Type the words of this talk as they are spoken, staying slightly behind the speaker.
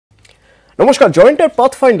নমস্কার, জয়েন্টের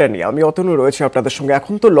পাথফাইন্ডার নিয়ে আমি অতনু রয়েছে আপনাদের সঙ্গে।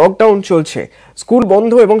 এখন তো লকডাউন চলছে, স্কুল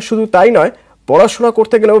বন্ধ, এবং শুধু তাই নয়, পড়াশোনা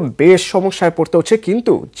করতে গেলেও বেশ সমস্যায় পড়তে হচ্ছে।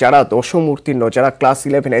 কিন্তু যারা দশম উত্তীর্ণ, যারা ক্লাস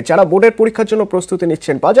 11-এ, যারা বোর্ডের পরীক্ষার জন্য প্রস্তুতি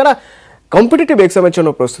নিচ্ছেন বা যারা কম্পিটিটিভ এক্সামের জন্য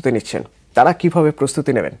প্রস্তুতি নিচ্ছেন, তারা কিভাবে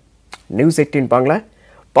প্রস্তুতি নেবেন? নিউজ 18 বাংলায়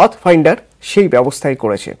পাথফাইন্ডার সেই ব্যবস্থাই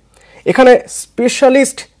করেছে। এখানে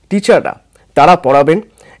স্পেশালিস্ট টিচাররা তারা পড়াবেন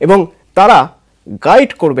এবং তারা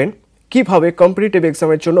গাইড করবেন কিভাবে কম্পিটিটিভ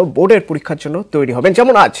এক্সামের জন্য, বোর্ডের পরীক্ষার জন্য তৈরি হবেন।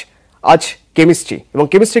 যেমন আজ কেমিস্ট্রি, এবং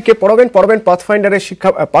কেমিস্ট্রিকে পড়াবেন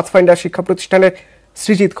পাথফাইন্ডার শিক্ষা প্রতিষ্ঠানের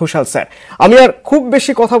সৃজিত ঘোষাল স্যার। আমি আর খুব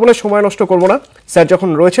বেশি কথা বলে সময় নষ্ট করব না, স্যার যখন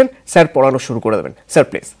রয়েছেন স্যার পড়ানো শুরু করে দেবেন। Sir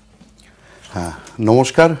please. হ্যাঁ,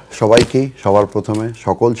 নমস্কার সবাইকে। সবার প্রথমে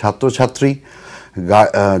সকল ছাত্রছাত্রী,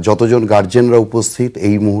 যতজন গার্জেনরা উপস্থিত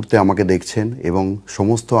এই মুহূর্তে আমাকে দেখছেন, এবং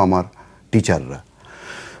সমস্ত আমার টিচাররা,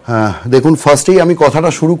 দেখুন, ফার্স্টেই আমি কথাটা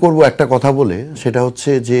শুরু করব একটা কথা বলে। সেটা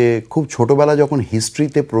হচ্ছে যে খুব ছোটবেলা যখন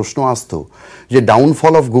হিস্ট্রিতে প্রশ্ন আসতো যে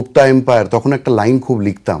ডাউনফল অফ গুপ্তা এম্পায়ার, তখন একটা লাইন খুব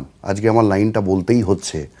লিখতাম। আজকে আমার লাইনটা বলতেই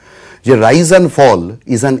হচ্ছে যে rise and fall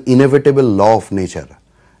is an inevitable law of nature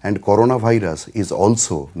and corona virus is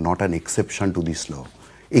also not an exception to this ল।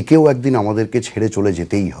 একেও একদিন আমাদেরকে ছেড়ে চলে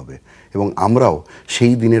যেতেই হবে, এবং আমরাও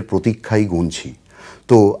সেই দিনের প্রতীক্ষাই গুনছি।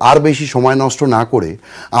 তো আর বেশি সময় নষ্ট না করে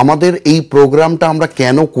আমাদের এই প্রোগ্রামটা আমরা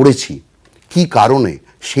কেন করেছি, কি কারণে,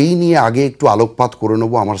 সেই নিয়ে আগে একটু আলোকপাত করে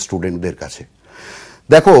নেব আমার স্টুডেন্টদের কাছে।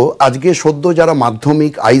 দেখো, আজকে সদ্য যারা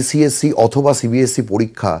মাধ্যমিক, আইসিএসসি অথবা সিবিএসসি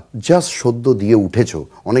পরীক্ষা জাস্ট সদ্য দিয়ে উঠেছ,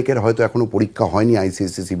 অনেকের হয়তো এখনও পরীক্ষা হয়নি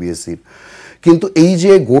আইসিএসসি সিবিএসসির, কিন্তু এই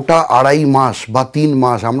যে গোটা 2.5 মাস বা 3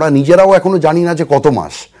 মাস, আমরা নিজেরাও এখনও জানি না যে কত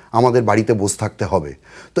মাস আমাদের বাড়িতে বসে থাকতে হবে।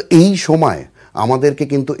 তো এই সময় আমাদেরকে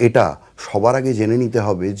কিন্তু এটা সবার আগে জেনে নিতে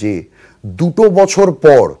হবে যে 2 বছর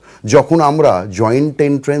পর যখন আমরা জয়েন্ট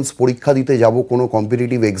এন্ট্রেন্স পরীক্ষা দিতে যাব কোনো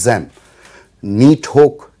কম্পিটিটিভ এক্সাম, নিট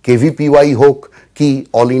হোক, কেভিপিওয়াই হোক, কি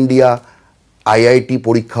অল ইন্ডিয়া আইআইটি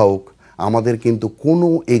পরীক্ষা হোক, আমাদের কিন্তু কোনো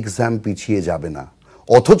এক্সাম পিছিয়ে যাবে না।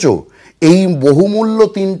 অথচ এই বহুমূল্য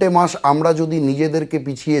 3টে মাস আমরা যদি নিজেদেরকে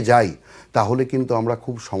পিছিয়ে যাই, তাহলে কিন্তু আমরা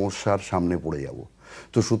খুব সমস্যার সামনে পড়ে যাব।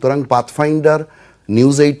 তো সুতরাং পাথফাইন্ডার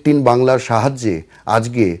নিউজ 18 বাংলার সাহায্যে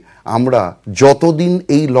আজকে আমরা যতদিন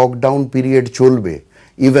এই লকডাউন পিরিয়ড চলবে,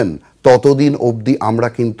 ইভেন ততদিন অবধি আমরা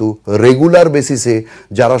কিন্তু রেগুলার বেসিসে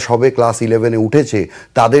যারা সবে ক্লাস 11-এ উঠেছে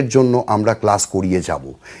তাদের জন্য আমরা ক্লাস করিয়ে যাব,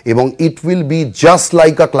 এবং it will be just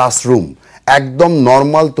like a classroom. একদম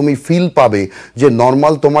নর্মাল তুমি ফিল পাবে, যে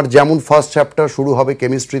নর্মাল তোমার যেমন ফার্স্ট চ্যাপ্টার শুরু হবে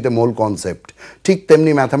কেমিস্ট্রিতে মোল কনসেপ্ট, ঠিক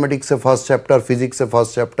তেমনি ম্যাথামেটিক্সে ফার্স্ট চ্যাপ্টার, ফিজিক্সে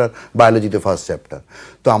ফার্স্ট চ্যাপ্টার, বায়োলজিতে ফার্স্ট চ্যাপ্টার।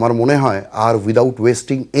 তো আমার মনে হয় আর without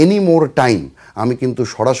wasting any more time আমি কিন্তু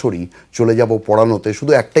সরাসরি চলে যাব পড়ানোতে।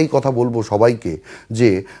 শুধু একটাই কথা বলবো সবাইকে, যে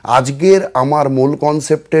আজকের আমার মূল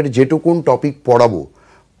কনসেপ্টের যেটুকুন টপিক পড়াবো,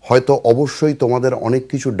 হয়তো অবশ্যই তোমাদের অনেক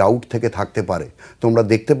কিছু ডাউট থেকে থাকতে পারে। তোমরা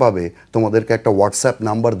দেখতে পাবে তোমাদেরকে একটা হোয়াটসঅ্যাপ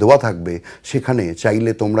নাম্বার দেওয়া থাকবে, সেখানে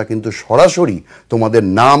চাইলে তোমরা কিন্তু সরাসরি তোমাদের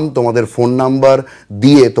নাম, তোমাদের ফোন নাম্বার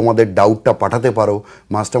দিয়ে তোমাদের ডাউটটা পাঠাতে পারো।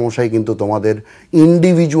 মাস্টারমশাই কিন্তু তোমাদের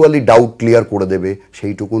ইন্ডিভিজুয়ালি ডাউট ক্লিয়ার করে দেবে।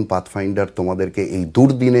 সেইটুকুন পাথফাইন্ডার তোমাদেরকে এই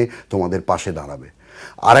দুর্দিনে তোমাদের পাশে দাঁড়াবে।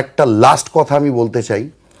 আর একটা লাস্ট কথা আমি বলতে চাই,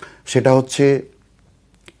 সেটা হচ্ছে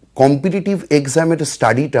কম্পিটিটিভ এক্সামের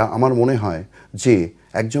স্টাডিটা আমার মনে হয় যে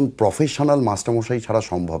একজন প্রফেশনাল মাস্টারমশাই ছাড়া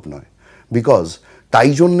সম্ভব নয়। বিকজ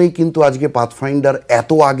তাই জন্যেই কিন্তু আজকে পাথফাইন্ডার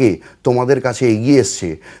এত আগে তোমাদের কাছে এগিয়ে এসছে,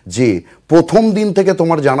 যে প্রথম দিন থেকে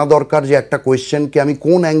তোমার জানা দরকার যে একটা কোয়েশ্চেনকে আমি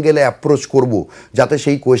কোন অ্যাঙ্গেলে অ্যাপ্রোচ করব, যাতে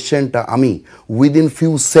সেই কোয়েশ্চেনটা আমি উইদিন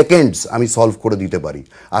ফিউ সেকেন্ডস আমি সলভ করে দিতে পারি।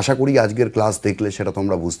 আশা করি আজকের ক্লাস দেখলে সেটা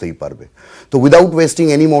তোমরা বুঝতেই পারবে। তো without wasting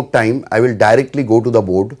any more time, I will directly go to the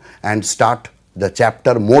board and start the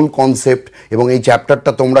chapter mole concept. এবং এই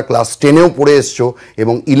চ্যাপ্টারটা তোমরা ক্লাস 10-এও পড়ে এসছো,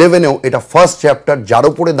 এবং 11-এও এটা ফার্স্ট চ্যাপ্টার, যার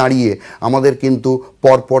উপরে দাঁড়িয়ে আমাদের কিন্তু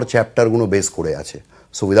পরপর চ্যাপ্টারগুলো বেস করে আছে।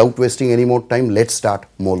 So without wasting any more time, let's start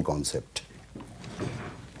mole concept.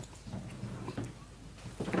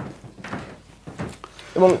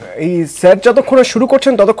 এবং এই স্যার যতক্ষণে শুরু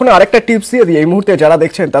করছেন ততক্ষণে আরেকটা টিপস দিয়ে দিই এই মুহূর্তে যারা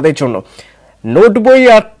দেখছেন তাদের জন্য। নোট বই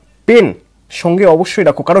আর পেন সঙ্গে অবশ্যই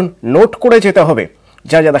রাখো, কারণ নোট করে যেতে হবে।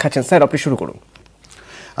 যা যা দেখাচ্ছেন স্যার, আপনি শুরু করুন।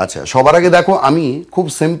 আচ্ছা, সবার আগে দেখো, আমি খুব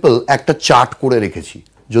সিম্পল একটা চার্ট করে রেখেছি,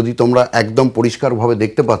 যদি তোমরা একদম পরিষ্কারভাবে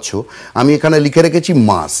দেখতে পাচ্ছ। আমি এখানে লিখে রেখেছি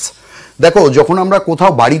মাস। দেখো, যখন আমরা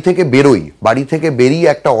কোথাও বাড়ি থেকে বেরোই, বাড়ি থেকে বেরিয়ে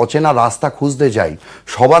একটা অচেনা রাস্তা খুঁজতে যাই,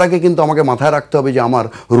 সবার আগে কিন্তু আমাকে মাথায় রাখতে হবে যে আমার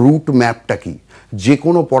রুট ম্যাপটা কি। যে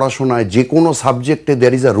কোনো পড়াশোনায়, যে কোনো সাবজেক্টে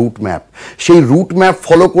there is a route map. সেই রুট ম্যাপ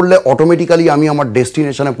ফলো করলে অটোমেটিক্যালি আমি আমার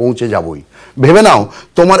ডেস্টিনেশনে পৌঁছে যাবই। ভেবে নাও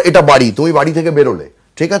তোমার এটা বাড়ি, তুমি বাড়ি থেকে বেরোলে,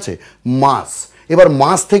 ঠিক আছে, মাস। এবার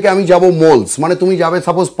মাস থেকে আমি যাব মোলস, মানে তুমি যাবে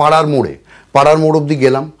সাপোজ পাড়ার মোড়ে, পাড়ার মোড় অবধি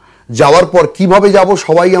গেলাম, যাওয়ার পর কিভাবে যাব,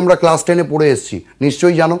 সবাই আমরা ক্লাস 10-এ পড়ে এসেছি,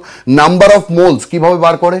 নিশ্চয়ই জানো। নাম্বার অফ মোলস কিভাবে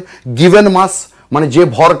বার করে, গিভেন মাস মানে যে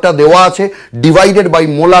ভরটা দেওয়া আছে, ডিভাইডেড বাই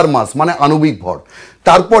মোলার মাস মানে আণবিক ভর।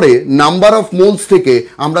 তারপরে নাম্বার অফ মোলস থেকে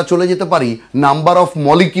আমরা চলে যেতে পারি নাম্বার অফ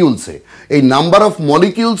মলিকিউলসে। এই নাম্বার অফ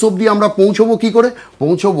মলিকিউলস অবধি আমরা পৌঁছবো কি করে,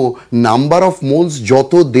 পৌঁছবো নাম্বার অফ মোলস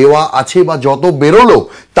যত দেওয়া আছে বা যত বেরোলো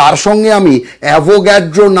তার সঙ্গে আমি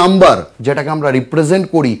অ্যাভোগ্যাড্রো নাম্বার, যেটাকে আমরা রিপ্রেজেন্ট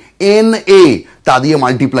করি NA, তা দিয়ে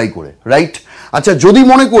মাল্টিপ্লাই করে, রাইট। আচ্ছা, যদি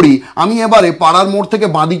মনে করি আমি এবারে পাড়ার মোড় থেকে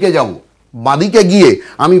বাঁদিকে যাব, বাঁদিকে গিয়ে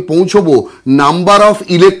আমি পৌঁছবো নাম্বার অফ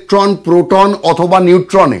ইলেকট্রন, প্রোটন অথবা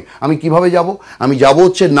নিউট্রনে, আমি কিভাবে যাব, আমি যাব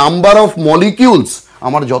হচ্ছে নাম্বার অফ মলিকিউলস,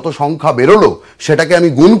 আমার যত সংখ্যা বেরোলো সেটাকে আমি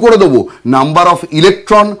গুণ করে দেবো নাম্বার অফ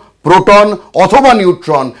ইলেকট্রন, প্রোটন অথবা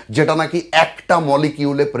নিউট্রন, যেটা নাকি একটা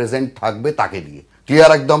মলিকিউলে প্রেজেন্ট থাকবে তাকে দিয়ে।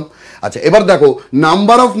 ক্লিয়ার একদম? আচ্ছা, এবার দেখো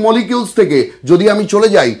নাম্বার অফ মলিকিউলস থেকে যদি আমি চলে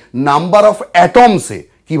যাই নাম্বার অফ অ্যাটমসে,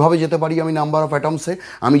 কিভাবে যেতে পারি আমি নাম্বার অফ অ্যাটমসে,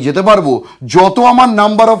 আমি যেতে পারবো যত আমার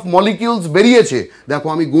নাম্বার অফ মলিকিউলস বেরিয়েছে, দেখো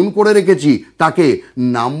আমি গুণ করে রেখেছি তাকে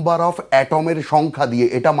নাম্বার অফ অ্যাটমের সংখ্যা দিয়ে।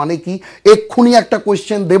 এটা মানে কি, এক্ষুনি একটা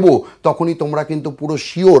কোয়েশ্চেন দেব তখনই তোমরা কিন্তু পুরো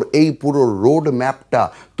শিওর এই পুরো রোড ম্যাপটা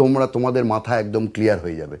তোমাদের মাথায় একদম ক্লিয়ার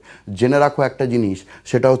হয়ে যাবে। জেনে রাখো একটা জিনিস,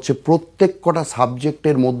 সেটা হচ্ছে প্রত্যেক কটা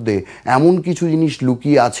সাবজেক্টের মধ্যে এমন কিছু জিনিস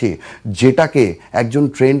লুকিয়ে আছে যেটাকে একজন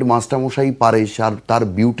ট্রেন্ড মাস্টারমশাই পারে তার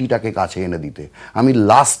বিউটিটাকে কাছে এনে দিতে। আমি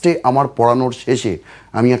লাস্টে আমার পড়ানোর শেষে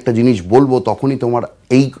আমি একটা জিনিস বলবো, তখনই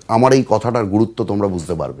আমার এই কথাটার গুরুত্ব তোমরা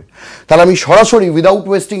বুঝতে পারবে। তাহলে আমি সরাসরি উইদাউট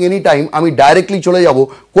ওয়েস্টিং এনি টাইম আমি ডাইরেক্টলি চলে যাব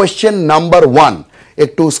কোয়েশ্চেন নাম্বার 1।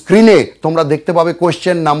 একটু স্ক্রিনে তোমরা দেখতে পাবে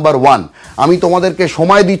কোয়েশ্চেন নাম্বার 1। আমি তোমাদেরকে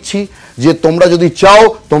সময় দিচ্ছি যে তোমরা যদি চাও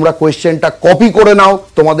তোমরা কোয়েশ্চেনটা কপি করে নাও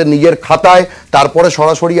তোমাদের নিজের খাতায়, তারপরে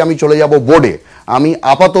সরাসরি আমি চলে যাব বোর্ডে। আমি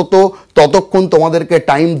আপাতত ততক্ষণ তোমাদেরকে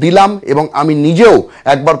টাইম দিলাম এবং আমি নিজেও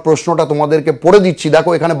একবার প্রশ্নটা তোমাদেরকে পড়ে দিচ্ছি। দেখো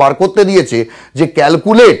এখানে বার করতে দিয়েছে যে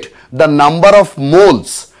calculate the number of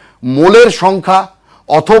moles, মোলের সংখ্যা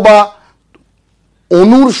অথবা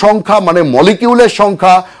অণুর সংখ্যা মানে মলিকিউলের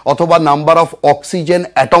সংখ্যা, অথবা নাম্বার অফ অক্সিজেন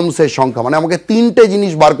অ্যাটমসের সংখ্যা। মানে আমাকে তিনটে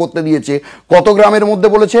জিনিস বার করতে দিয়েছে। কত গ্রামের মধ্যে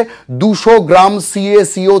বলেছে? 200 গ্রাম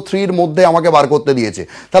CaCO3-র মধ্যে আমাকে বার করতে দিয়েছে।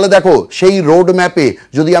 তাহলে দেখো সেই রোড ম্যাপে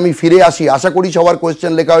যদি আমি ফিরে আসি, আশা করি সবার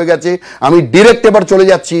কোয়েশ্চেন লেখা হয়ে গেছে, আমি ডিরেক্ট এবার চলে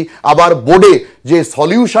যাচ্ছি আবার বোর্ডে যে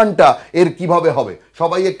সলিউশনটা এর কিভাবে হবে।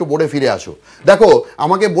 সবাই একটু বোর্ডে ফিরে আসো। দেখো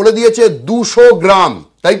আমাকে বলে দিয়েছে 200 গ্রাম,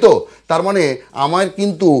 তাই তো? তার মানে আমার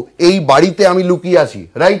কিন্তু এই বাড়িতে আমি লুকিয়ে আছি,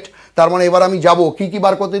 রাইট? তার মানে এবার আমি যাব, কি কি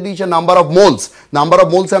বার করতে দিয়েছে? Number of moles. Number of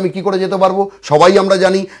মোলসে আমি কি করে যেতে পারবো? সবাই আমরা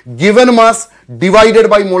জানি given mass divided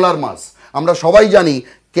by molar mass. আমরা সবাই জানি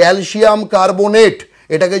ক্যালসিয়াম কার্বনেট,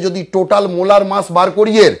 এটাকে যদি টোটাল মোলার মাস বার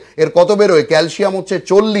করি এর কত বেরোয়? ক্যালসিয়াম হচ্ছে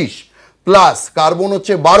 40 প্লাস কার্বন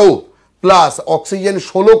হচ্ছে 12 প্লাস অক্সিজেন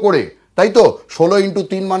 16 করে, তাই তো? 16 ×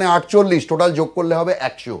 3 মানে 48, টোটাল যোগ করলে হবে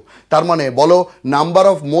 100। তার মানে বলো নাম্বার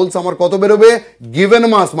অফ মোলস আমার কত বেরোবে? গিভেন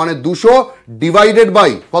মাস মানে 200 ডিভাইডেড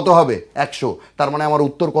বাই কত হবে? 100। তার মানে আমার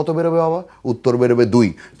উত্তর কত বেরোবে বাবা? উত্তর বেরোবে 2।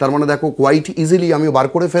 তার মানে দেখো কোয়াইট ইজিলি আমি বার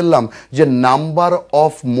করে ফেললাম যে নাম্বার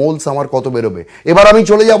অফ মোলস আমার কত বেরোবে। এবার আমি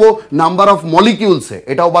চলে যাব নাম্বার অফ মলিকিউলসে,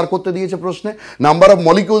 এটাও বার করতে দিয়েছে প্রশ্নে। নাম্বার অফ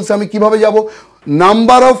মলিকিউলসে আমি কিভাবে যাব?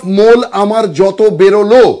 নাম্বার অফ মোল আমার যত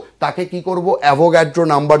বেরোলো তাকে কি করব? অ্যাভোগ্যাড্রো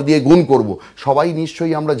নাম্বার দিয়ে গুণ করব। সবাই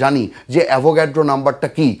নিশ্চয়ই আমরা জানি যে অ্যাভোগ্যাড্রো নাম্বারটা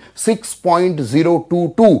কি?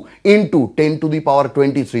 6.022 ইন্টু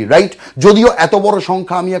 10⁻23, রাইট? যদিও এত বড়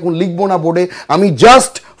সংখ্যা আমি এখন লিখবো না বোর্ডে, আমি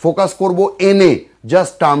জাস্ট ফোকাস করব NA,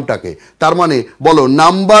 জাস্ট টার্মটাকে। তার মানে বলো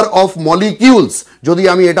নাম্বার অফ মলিকিউলস যদি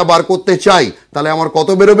আমি এটা বার করতে চাই তাহলে আমার কত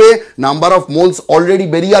বেরোবে? নাম্বার অফ মোলস অলরেডি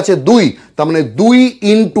বেরিয়ে আছে 2, তার মানে 2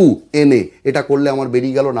 ইন্টু NA, এটা করলে আমার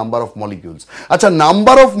বেরিয়ে গেল নাম্বার অফ মলিকিউলস। আচ্ছা,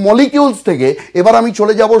 নাম্বার অফ মলিকিউলস থেকে এবার আমি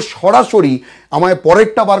চলে যাব সরাসরি, আমায়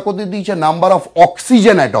পরেরটা বার করতে দিয়েছে নাম্বার অফ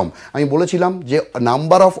অক্সিজেন অ্যাটম। আমি বলেছিলাম যে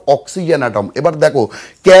নাম্বার অফ অক্সিজেন অ্যাটম। এবার দেখো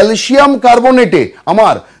ক্যালসিয়াম কার্বনেটে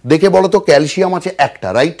আমার দেখে বলো তো, ক্যালসিয়াম আছে একটা,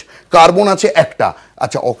 রাইট? কার্বন আছে একটা।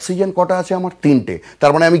 আচ্ছা, অক্সিজেন কটা আছে আমার? 3টে।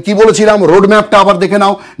 তার মানে আমি কি বলেছিলাম? রোড ম্যাপটা আবার দেখে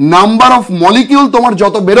নাও। নাম্বার অফ মলিকিউল তোমার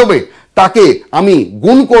যত বেরোবে তাকে আমি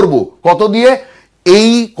গুণ করব কত দিয়ে?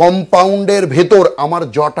 এই কম্পাউন্ডের ভেতর আমার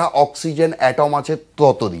যটা অক্সিজেন অ্যাটম আছে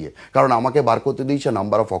তত দিয়ে। কারণ আমাকে বার করতে দিয়েছে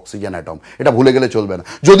নাম্বার অফ অক্সিজেন অ্যাটম, এটা ভুলে গেলে চলবে না।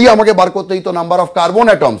 যদি আমাকে বার করতে দিত number of carbon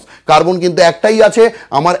atoms, carbon কিন্তু একটাই আছে,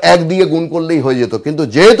 আমার 1 দিয়ে গুণ করলেই হয়ে যেত। কিন্তু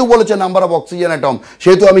যেহেতু বলেছে নাম্বার অফ অক্সিজেন অ্যাটম,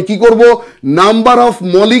 সেহেতু আমি কি করব? নাম্বার অফ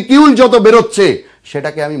মলিকিউল যত বেরোচ্ছে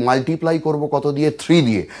সেটাকে আমি মাল্টিপ্লাই করব কত দিয়ে? 3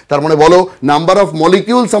 দিয়ে। তার মানে বলো নাম্বার অফ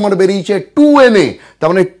মলিকিউলস আমার বেরিয়েছে 2Na, তার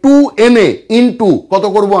মানে 2Na ইন্টু কত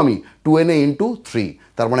করব আমি? 2Na into 3।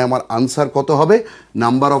 তার মানে আমার আনসার কত হবে?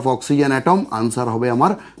 Number of oxygen atom answer হবে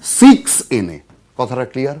আমার 6Na। কথাটা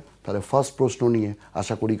ক্লিয়ার? তাহলে ফার্স্ট প্রশ্ন নিয়ে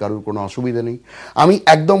আশা করি কারোর কোনো অসুবিধা নেই। আমি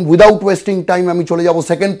একদম উইদাউট ওয়েস্টিং টাইম আমি চলে যাব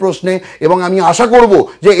সেকেন্ড প্রশ্নে, এবং আমি আশা করব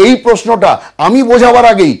যে এই প্রশ্নটা আমি বোঝাবার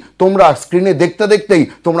আগেই তোমরা স্ক্রিনে দেখতে দেখতেই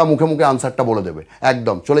তোমরা মুখে মুখে আনসারটা বলে দেবে।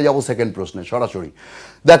 একদম চলে যাব সেকেন্ড প্রশ্নে সরাসরি।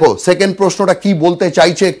 দেখো সেকেন্ড প্রশ্নটা কি বলতে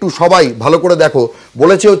চাইছে একটু সবাই ভালো করে দেখো।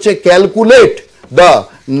 বলেছে হচ্ছে calculate the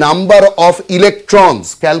number of electrons,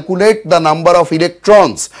 calculate the number of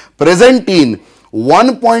electrons present in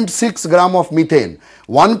 1.6 gram of methane।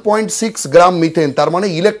 1.6 gram methane, তার মানে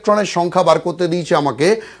ইলেকট্রনের সংখ্যা বার করতে দিয়েছে আমাকে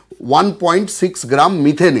 1.6 গ্রাম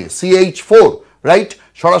মিথেনে, CH4, রাইট।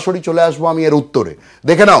 সরাসরি চলে আসবো আমি এর উত্তরে।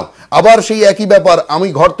 দেখে নাও আবার সেই একই ব্যাপার, আমি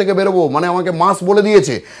ঘর থেকে বেরোবো মানে আমাকে মাস বলে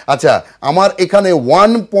দিয়েছে। আচ্ছা আমার এখানে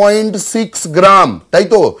 1.6 গ্রাম, তাই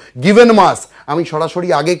তো গিভেন মাস। আমি সরাসরি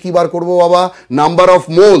আগে কি বার করবো বাবা, নাম্বার অফ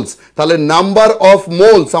মোলস। তাহলে নাম্বার অফ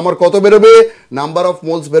মোলস আমার কত বেরোবে, নাম্বার অফ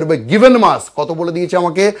মোলস বেরোবে গিভেন মাস কত বলে দিয়েছে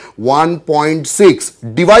আমাকে 1.6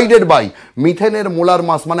 ডিভাইডেড বাই মিথেনের মোলার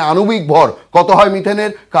মাস, মানে আণবিক ভর কত হয়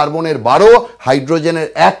মিথেনের, কার্বনের 12, হাইড্রোজেনের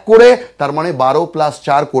 1 করে, তার মানে 12 প্লাস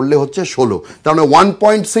 4 করলে হচ্ছে 16। তার মানে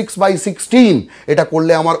 1.6/16 এটা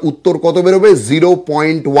করলে আমার উত্তর কত বেরোবে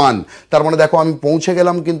 0.1। তার মানে দেখো আমি পৌঁছে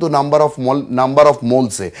গেলাম কিন্তু নাম্বার অফ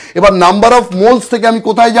মোলসে। এবার নাম্বার অফ মোলস থেকে আমি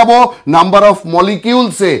কোথায় যাব, নাম্বার অফ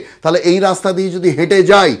মলিকিউলসে। তাহলে এই রাস্তা দিয়ে যদি হেঁটে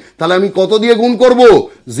যাই তাহলে আমি কত দিয়ে গুণ করব,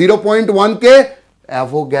 0.1 কে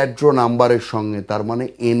অ্যাভোগ্যাড্রো নাম্বারের সঙ্গে, তার মানে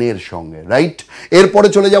এন এর সঙ্গে, রাইট। এরপরে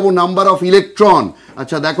চলে যাব নাম্বার অফ ইলেকট্রন।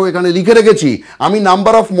 আচ্ছা দেখো এখানে লিখে রেখেছি আমি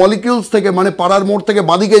নাম্বার অফ মলিকিউলস থেকে, মানে পাড়ার মোড় থেকে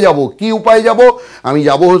বাদিকে যাব। কি উপায় যাব, আমি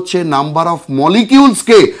যাব হচ্ছে নাম্বার অফ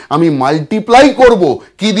মলিকিউলসকে আমি মাল্টিপ্লাই করব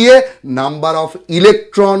কি দিয়ে, নাম্বার অফ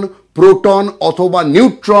ইলেকট্রন, প্রোটন অথবা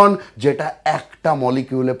নিউট্রন যেটা একটা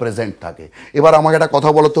মলিকিউলে প্রেজেন্ট থাকে। এবার আমাকে একটা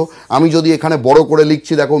কথা বলো তো, আমি যদি এখানে বড় করে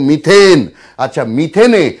লিখছি দেখো মিথেন, আচ্ছা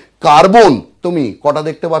মিথেনে কার্বন তুমি কটা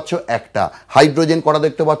দেখতে পাচ্ছ, একটা। হাইড্রোজেন কটা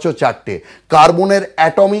দেখতে পাচ্ছ, 4টে। কার্বনের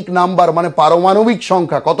অ্যাটমিক নাম্বার মানে পারমাণবিক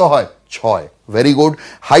সংখ্যা কত হয়, 6। Very good.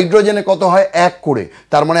 হাইড্রোজেনে কত হয়, 1 করে।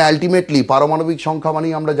 তার মানে আলটিমেটলি পারমাণবিক সংখ্যা মানে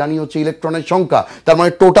আমরা জানি হচ্ছে ইলেকট্রনের সংখ্যা। তার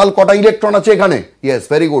মানে টোটাল কটা ইলেকট্রন আছে এখানে, ইয়েস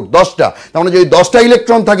ভেরি গুড 10টা। তার মানে যদি 10টা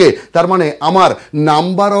ইলেকট্রন থাকে তার মানে আমার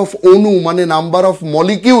নাম্বার অফ অণু মানে নাম্বার অফ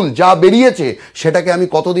মলিকিউল যা বেরিয়েছে সেটাকে আমি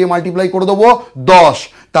কত দিয়ে মাল্টিপ্লাই করে দেবো, 10।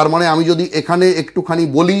 তার মানে আমি যদি এখানে একটুখানি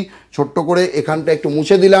বলি ছোট্ট করে, এখানটা একটু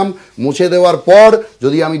মুছে দিলাম, মুছে দেওয়ার পর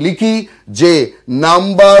যদি আমি লিখি যে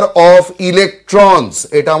নাম্বার অফ ইলেকট্রনস,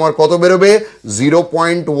 এটা আমার কত বেরোবে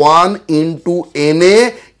 0.1 ইন্টু এনএ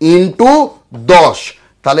ইন্টু 10।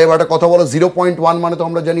 তাহলে এবার একটা কথা বলো, 0.1 মানে তো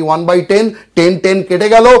আমরা জানি 1/10, 10 কেটে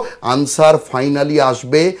গেল, আনসার ফাইনালি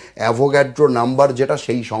আসবে অ্যাভোগ্যাড্রো নাম্বার যেটা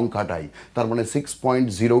সেই সংখ্যাটাই। তার মানে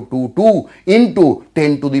 6.022 ইন্টু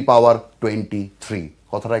 10⁻23।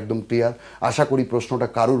 কথাটা একদম ক্লিয়ার। আশা করি প্রশ্নটা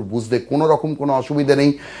কারুর বুঝতে কোনো রকম কোনো অসুবিধা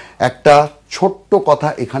নেই। একটা ছোট্ট কথা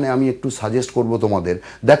এখানে আমি একটু সাজেস্ট করব তোমাদের।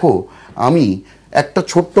 দেখো আমি একটা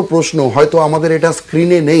ছোট্ট প্রশ্ন, হয়তো আমাদের এটা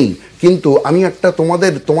স্ক্রিনে নেই, কিন্তু আমি একটা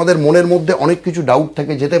তোমাদের মনের মধ্যে অনেক কিছু ডাউট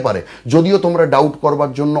থেকে যেতে পারে, যদিও তোমরা ডাউট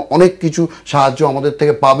করবার জন্য অনেক কিছু সাহায্য আমাদের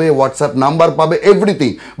থেকে পাবে, হোয়াটসঅ্যাপ নাম্বার পাবে,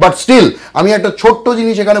 এভরিথিং, বাট স্টিল আমি একটা ছোট্ট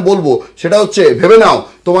জিনিস এখানে বলবো, সেটা হচ্ছে ভেবে নাও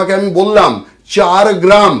তোমাকে আমি বললাম 4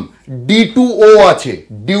 গ্রাম D2O আছে,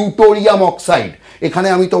 ডিউটোরিয়াম অক্সাইড। এখানে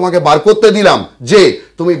আমি তোমাকে বার করতে দিলাম যে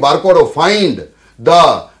তুমি বার করো find the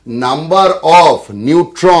number of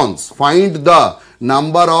নিউট্রনস, find the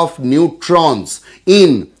number of নিউট্রনস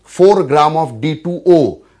in 4 gram of D2O।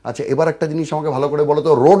 আচ্ছা এবার একটা জিনিস আমাকে ভালো করে বলো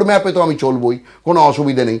তো, রোড ম্যাপে তো আমি চলবই, কোনো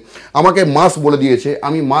অসুবিধা নেই। আমাকে মাস বলে দিয়েছে,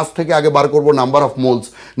 আমি মাস থেকে আগে বার করব number of moles.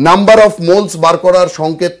 Number of moles বার করার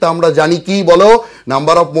সংকেতটা আমরা জানি কি বলো,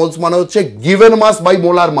 নাম্বার অফ মোলস মানে হচ্ছে given mass by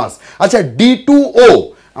molar mass. আচ্ছা D2O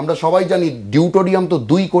আমরা সবাই জানি ডিউটোরিয়াম তো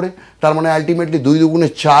 2 করে, তার মানে আলটিমেটলি 2 দুগুণে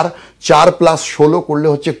 4, 4 প্লাস 16 করলে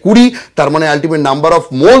হচ্ছে 20। তার মানে আলটিমেট নাম্বার অফ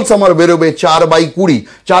মোলস আমার বেরোবে 4/20।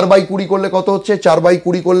 4/20 করলে কত হচ্ছে,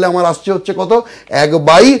 4/20 করলে আমার আসছে হচ্ছে কত,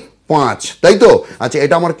 1/5, তাই তো। আচ্ছা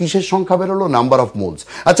এটা আমার কিসের সংখ্যা বেরোলো, নাম্বার অফ মোলস।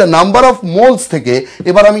 আচ্ছা নাম্বার অফ মোলস থেকে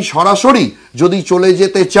এবার আমি সরাসরি যদি চলে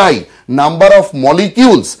যেতে চাই নাম্বার অফ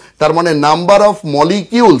মলিকিউলস, তার মানে নাম্বার অফ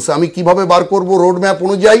মলিকিউলস আমি কিভাবে বার করব রোড ম্যাপ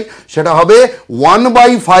অনুযায়ী, সেটা হবে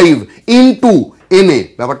 1/5 ইন্টু এনএ।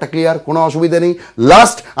 ব্যাপারটা ক্লিয়ার, কোনো অসুবিধা নেই।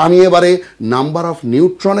 লাস্ট আমি এবারে নাম্বার অফ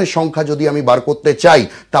নিউট্রনের সংখ্যা যদি আমি বার করতে চাই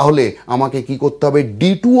তাহলে আমাকে কি করতে হবে,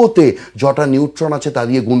 D2O-তে যটা নিউট্রন আছে তা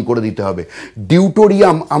দিয়ে গুণ করে দিতে হবে।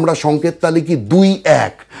 ডিউটোরিয়াম আমরা সংকেতটা লিখি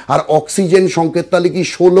 2-1, আর অক্সিজেন সংকেতটা লিখি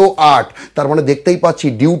 16-8। তার মানে দেখতেই পাচ্ছি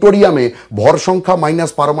ডিউটোরিয়ামে ভর সংখ্যা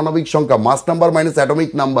মাইনাস পারমাণবিক সংখ্যা, মাস নাম্বার মাইনাস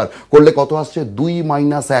অ্যাটমিক নাম্বার করলে কত আসছে, 2 -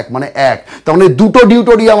 1 মানে 1। তার মানে দুটো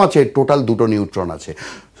ডিউটোরিয়াম আছে, টোটাল দুটো নিউট্রন আছে।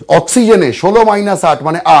 অক্সিজেনে 16 - 8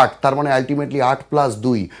 মানে 8, তার মানে আলটিমেটলি 8 +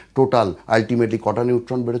 2 টোটাল আলটিমেটলি কটা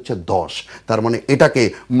নিউট্রন বেরোচ্ছে? 10। তার মানে এটাকে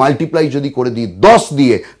মাল্টিপ্লাই যদি করে দিই 10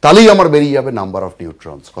 দিয়ে, তাহলেই আমার বেরিয়ে যাবে নাম্বার অফ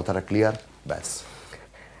নিউট্রনস। কথাটা ক্লিয়ার? ব্যাস।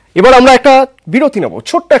 এবার আমরা একটা বিরতি নেব,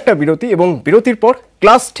 ছোট্ট একটা বিরতি, এবং বিরতির পর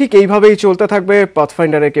ক্লাস ঠিক এইভাবেই চলতে থাকবে।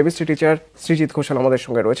 পাথফাইন্ডারের কেমিস্ট্রি টিচার সৃজিত ঘোষাল আমাদের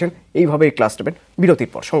সঙ্গে রয়েছেন, এইভাবেই ক্লাস নেবেন।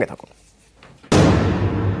 বিরতির পর সঙ্গে থাকুন।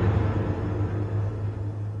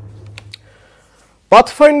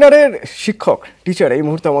 পাথফাইন্ডারের শিক্ষক টিচার এই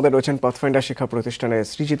মুহূর্তে আমাদের রয়েছেন পাথফাইন্ডার শিক্ষা প্রতিষ্ঠানে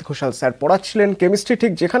সৃজিত ঘোষাল স্যার। পড়াচ্ছিলেন কেমিস্ট্রি,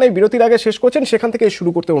 ঠিক যেখানেই বিরতির আগে শেষ করছেন সেখান থেকে শুরু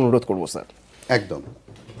করতে অনুরোধ করবো স্যার। একদম।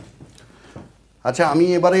 আচ্ছা, আমি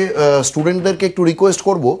এবারে স্টুডেন্টদেরকে একটু রিকোয়েস্ট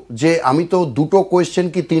করব যে আমি তো 2টো কোয়েশ্চেন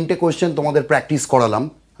কি 3টে কোয়েশ্চেন তোমাদের প্র্যাকটিস করালাম,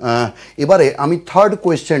 এবারে আমি থার্ড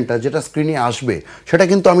কোয়েশ্চেনটা যেটা স্ক্রিনে আসবে সেটা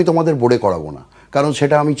কিন্তু আমি তোমাদের বোর্ডে করাবো না, কারণ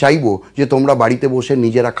সেটা আমি চাইবো যে তোমরা বাড়িতে বসে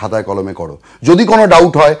নিজেরা খাতায় কলমে করো। যদি কোনো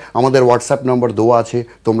ডাউট হয় আমাদের হোয়াটসঅ্যাপ নাম্বার দেওয়া আছে,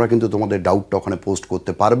 তোমরা কিন্তু তোমাদের ডাউটটা ওখানে পোস্ট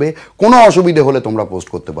করতে পারবে, কোনো অসুবিধে হলে তোমরা পোস্ট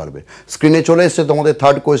করতে পারবে। স্ক্রিনে চলে এসছে তোমাদের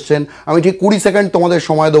থার্ড কোয়েশ্চেন, আমি ঠিক 20 সেকেন্ড তোমাদের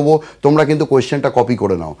সময় দেবো, তোমরা কিন্তু কোয়েশ্চেনটা কপি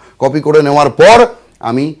করে নাও। কপি করে নেওয়ার পর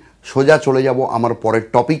আমি সোজা চলে যাব আমার পরের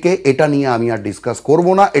টপিকে। এটা নিয়ে আমি আর ডিসকাস করব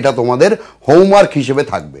না, এটা তোমাদের হোমওয়ার্ক হিসেবে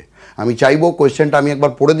থাকবে। আমি চাইবো কোয়েশ্চেনটা আমি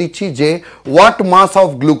একবার পড়ে দিচ্ছি যে what mass of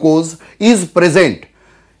glucose is present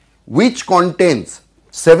which contains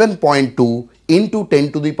 7.2 into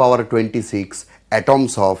 10⁻26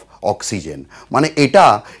 atoms of oxygen। মানে এটা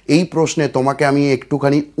এই প্রশ্নে তোমাকে আমি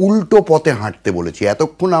একটুখানি উল্টো পথে হাঁটতে বলেছি।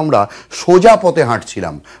 এতক্ষণ আমরা সোজা পথে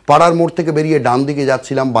হাঁটছিলাম, পাড়ার মোড় থেকে বেরিয়ে ডান দিকে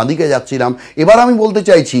যাচ্ছিলাম, বাঁদিকে যাচ্ছিলাম। এবার আমি বলতে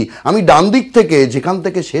চাইছি আমি ডান দিক থেকে যেখান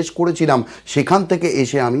থেকে শেষ করেছিলাম সেখান থেকে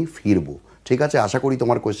এসে আমি ফিরবো। ঠিক আছে? আশা করি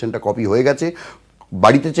তোমার কোয়েশ্চেনটা কপি হয়ে গেছে।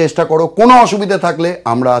 বাড়িতে চেষ্টা করো, কোনো অসুবিধা থাকলে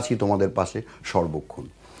আমরা আছি তোমাদের পাশে সর্বক্ষণ।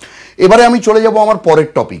 এবারে আমি চলে যাব আমার পরের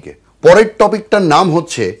টপিকে। পরের টপিকটার নাম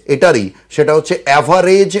হচ্ছে এটারই, সেটা হচ্ছে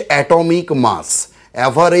অ্যাভারেজ অ্যাটমিক মাস।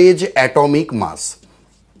 অ্যাভারেজ অ্যাটমিক মাস,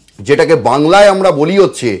 যেটাকে বাংলায় আমরা বলি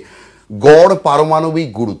হচ্ছে গড় পারমাণবিক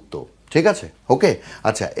গুরুত্ব। ঠিক আছে? ওকে।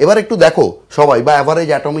 আচ্ছা, এবার একটু দেখো সবাই, বা অ্যাভারেজ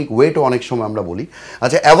অ্যাটমিক ওয়েটও অনেক সময় আমরা বলি।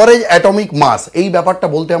 আচ্ছা, অ্যাভারেজ অ্যাটমিক মাস এই ব্যাপারটা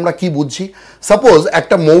বলতে আমরা কি বুঝছি? সাপোজ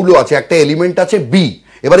একটা মৌল আছে, একটা এলিমেন্ট আছে বি।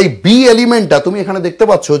 এবার এই বি এলিমেন্টটা তুমি এখানে দেখতে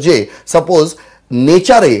পাচ্ছ যে সাপোজ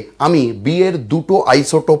নেচারে আমি বি এর 2টো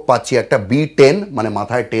আইসোটোপ পাচ্ছি, একটা B10 মানে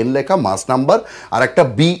মাথায় 10 লেখা মাস নাম্বার, আর একটা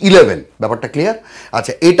B11। ব্যাপারটা ক্লিয়ার?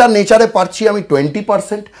 আচ্ছা, এটা নেচারে পাচ্ছি আমি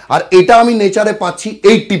 20%, আর এটা আমি নেচারে পাচ্ছি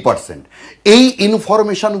 80%। এই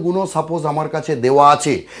ইনফরমেশনগুলো সাপোজ আমার কাছে দেওয়া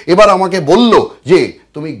আছে। এবার আমাকে বলল যে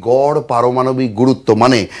তুমি গড় পারমাণবিক গুরুত্ব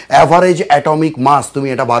মানে অ্যাভারেজ অ্যাটমিক মাস তুমি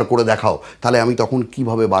এটা বার করে দেখাও। তাহলে আমি তখন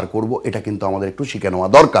কিভাবে বার করব, এটা কিন্তু আমাদের একটু শিখে নেওয়া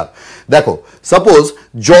দরকার। দেখো, সাপোজ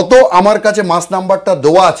যত আমার কাছে মাস নাম্বারটা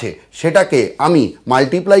দেওয়া আছে সেটাকে আমি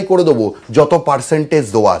মাল্টিপ্লাই করে দেবো যত পার্সেন্টেজ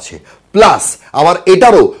দেওয়া আছে, প্লাস আবার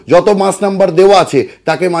এটারও যত মাস নাম্বার দেওয়া আছে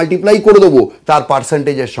তাকে মাল্টিপ্লাই করে দেবো তার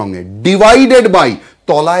পার্সেন্টেজের সঙ্গে, ডিভাইডেড বাই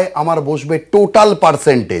তলায় আমার বসবে টোটাল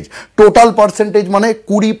পার্সেন্টেজ। টোটাল পার্সেন্টেজ মানে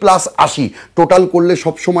 20 + 80, টোটাল করলে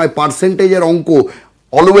সবসময় পার্সেন্টেজের অঙ্ক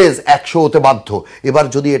অলওয়েজ 100 হতে বাধ্য। এবার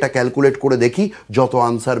যদি এটা ক্যালকুলেট করে দেখি যত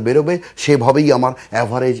আনসার বেরোবে সেভাবেই আমার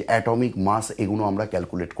অ্যাভারেজ অ্যাটমিক মাস এগুলো আমরা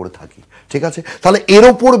ক্যালকুলেট করে থাকি। ঠিক আছে? তাহলে এর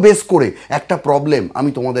ওপর বেস করে একটা প্রবলেম আমি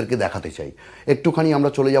তোমাদেরকে দেখাতে চাই। একটুখানি আমরা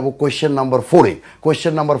চলে যাব কোয়েশ্চেন নাম্বার 4-এ।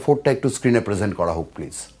 কোয়েশ্চেন নাম্বার 4টা একটু স্ক্রিনে প্রেজেন্ট করা হোক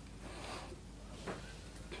প্লিজ।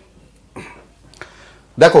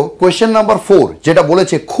 দেখো, কোয়েশ্চেন নাম্বার 4 যেটা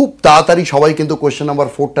বলেছে, খুব তাড়াতাড়ি সবাই কিন্তু কোয়েশ্চেন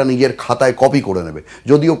নাম্বার 4টা নিজের খাতায় কপি করে নেবে,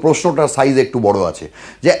 যদিও প্রশ্নটার সাইজ একটু বড় আছে।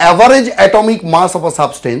 যে average atomic mass of a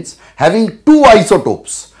substance having 2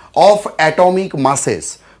 আইসোটোপস of atomic মাসেস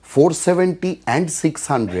 470 and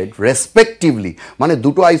 600 respectively, মানে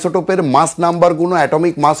দুটো আইসোটোপের মাস নাম্বারগুলো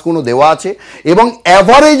অ্যাটমিক মাসগুলো দেওয়া আছে, এবং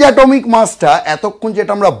অ্যাভারেজ অ্যাটমিক মাসটা এতক্ষণ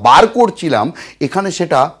যেটা আমরা বার করছিলাম এখানে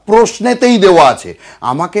সেটা প্রশ্নেতেই দেওয়া আছে।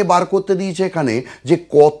 আমাকে বার করতে দিয়েছে এখানে যে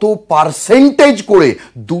কত পার্সেন্টেজ করে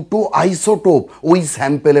দুটো আইসোটোপ ওই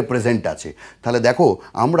স্যাম্পেলে প্রেজেন্ট আছে। তাহলে দেখো,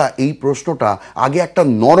 আমরা এই প্রশ্নটা আগে একটা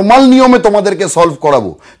নর্মাল নিয়মে তোমাদেরকে সলভ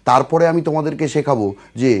করাবো, তারপরে আমি তোমাদেরকে শেখাবো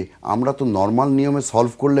যে আমরা তো নর্মাল নিয়মে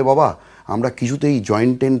সলভ করলে বাবা আমরা কিছুতেই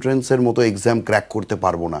জয়েন্ট এন্ট্রান্সের মতো এক্সাম ক্র্যাক করতে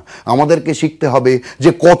পারবো না। আমাদেরকে শিখতে হবে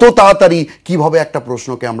যে কত তাড়াতাড়ি কিভাবে একটা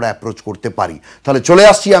প্রশ্নকে আমরা অ্যাপ্রোচ করতে পারি। তাহলে চলে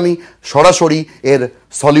আসছি আমি সরাসরি এর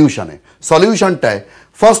সলিউশনে। সলিউশনটায়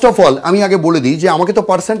ফার্স্ট অফ অল আমি আগে বলে দিই যে আমাকে তো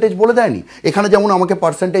পার্সেন্টেজ বলে দেয়নি এখানে, যেমন আমাকে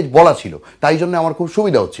পার্সেন্টেজ বলা ছিল তাই জন্য আমার খুব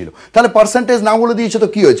সুবিধা হচ্ছিল। তাহলে পার্সেন্টেজ না বলে দিয়েছে তো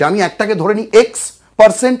কি হয়েছে, আমি একটাকে ধরে নিই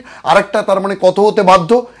X%, আর একটা তার মানে কত হতে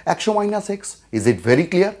বাধ্য 100 - X। Is it very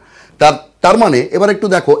clear? তার মানে এবার একটু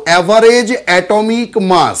দেখো, অ্যাভারেজ অ্যাটমিক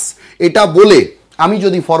মাস এটা বলে আমি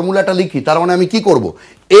যদি ফর্মুলাটা লিখি তার মানে আমি কি করব,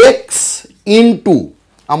 X ইন্টু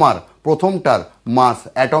আমার প্রথমটার মাস,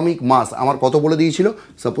 অ্যাটমিক মাস আমার কত বলে দিয়েছিল,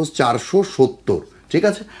 সাপোজ 470, ঠিক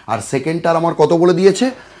আছে, আর সেকেন্ডটার আমার কত বলে দিয়েছে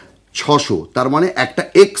 600, তার মানে একটা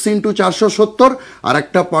এক্স ইন্টু 470 আর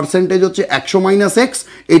একটা পার্সেন্টেজ হচ্ছে 100 মাইনাস এক্স,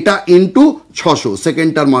 এটা into 600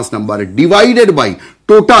 সেকেন্ডটার mass number divided by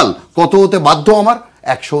total কত হতে বাধ্য, আমার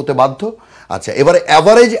 100 হতে বাধ্য। আচ্ছা, এবারে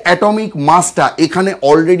অ্যাভারেজ অ্যাটমিক মাসটা এখানে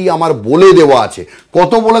অলরেডি আমার বলে দেওয়া আছে,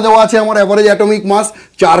 কত বলে দেওয়া আছে আমার অ্যাভারেজ অ্যাটমিক মাস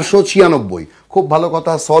 496। খুব ভালো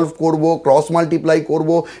কথা, সলভ করব, ক্রস মাল্টিপ্লাই করব,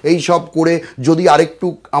 এই সব করে যদি আরেকটু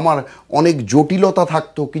আমার অনেক জটিলতা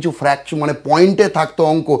থাকতো, কিছু ফ্র্যাকশন মানে পয়েন্টে থাকতো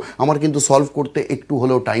অঙ্ক, আমার কিন্তু সলভ করতে একটু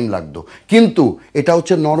হলেও টাইম লাগতো। কিন্তু এটা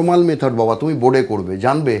হচ্ছে নর্মাল মেথড বাবা, তুমি বোর্ডে করবে,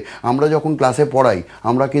 জানবে আমরা যখন ক্লাসে পড়াই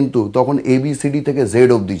আমরা কিন্তু তখন ABCD থেকে Z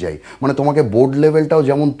অবধি যাই, মানে তোমাকে বোর্ড লেভেলটাও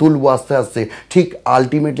যেমন তুলবো আস্তে আস্তে, ঠিক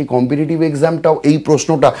আলটিমেটলি কম্পিটিটিভ এক্সামটাও এই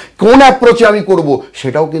প্রশ্নটা কোন অ্যাপ্রোচে আমি করব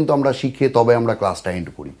সেটাও কিন্তু আমরা শিখে তবে আমরা ক্লাসটা এন্ড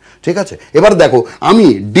করি, ঠিক আছে। এবার দেখো, আমি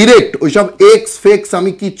ডিরেক্ট ওইসব এক্স ফেক্স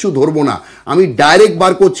আমি কিচ্ছু ধরবো না, আমি ডাইরেক্ট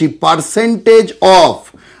বার করছি percentage of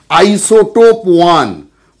isotope 1,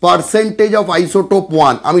 percentage of isotope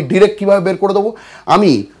 1 আমি ডিরেক্ট কিভাবে বের করে দেবো,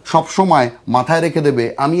 আমি সব সময় মাথায় রেখে দেবে,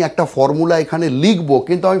 আমি একটা ফর্মুলা এখানে লিখবো,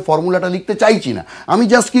 কিন্তু আমি ফর্মুলাটা লিখতে চাইছি না, আমি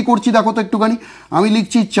জাস্ট কি করছি দেখো তো একটুখানি, আমি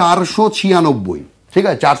লিখছি 496, ঠিক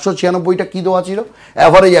আছে, 496টা কি দেওয়া ছিল,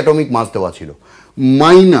 অ্যাভারেজ অ্যাটমিক মাস দেওয়া ছিল,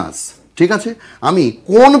 মাইনাস, ঠিক আছে, আমি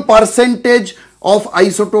কোন পার্সেন্টেজ অফ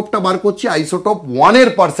আইসোটোপটা বার করছি, আইসোটোপ 1-এর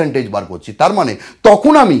পার্সেন্টেজ বার করছি, তার মানে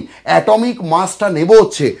তখন আমি অ্যাটমিক মাসটা নেব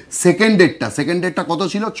হচ্ছে সেকেন্ডেরটা কত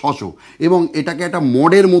ছিল 600, এবং এটাকে একটা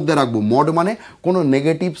মডের মধ্যে রাখবো, মড মানে কোনো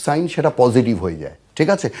নেগেটিভ সাইন সেটা পজিটিভ হয়ে যায়, ঠিক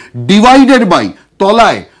আছে, ডিভাইডেড বাই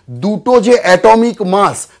তলায় দুটো যে অ্যাটমিক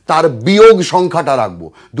মাস তার বিয়োগ সংখ্যাটা রাখবো,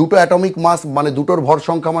 দুটো অ্যাটমিক মাস মানে দুটোর ভর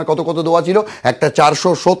সংখ্যা আমার কত কত দেওয়া ছিল, একটা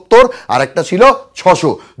 470 আর একটা ছিল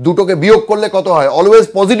 600, দুটোকে বিয়োগ করলে কত হয়, অলওয়েজ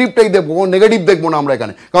পজিটিভটাই দেখবো, নেগেটিভ দেখবো না আমরা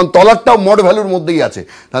এখানে, কারণ তলারটাও মড ভ্যালুর মধ্যেই আছে।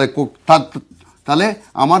 তাহলে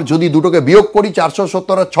আমার যদি দুটোকে বিয়োগ করি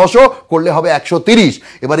 470 আর 600 করলে হবে 130,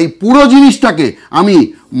 এবার এই পুরো জিনিসটাকে আমি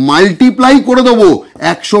মাল্টিপ্লাই করে দেবো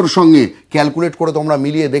 100-র সঙ্গে, ক্যালকুলেট করে তোমরা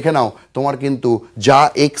মিলিয়ে দেখে নাও, তোমার কিন্তু যা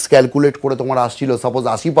এক্স ক্যালকুলেট করে তোমার আসছিল সাপোজ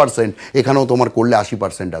 80%, এখানেও তোমার করলে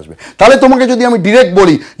 80% আসবে। তাহলে তোমাকে যদি আমি ডিরেক্ট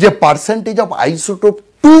বলি যে পার্সেন্টেজ অফ আইসোটোপ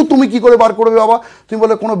 2 তুমি কি করে বার করবে বাবা, তুমি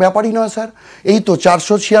বলে কোনো ব্যাপারই নয় স্যার, এই তো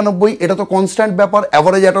 496, এটা তো কনস্ট্যান্ট ব্যাপার,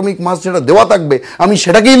 অ্যাভারেজ অ্যাটমিক মাস যেটা দেওয়া থাকবে আমি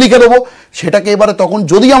সেটাকেই লিখে দেবো, সেটাকে এবারে তখন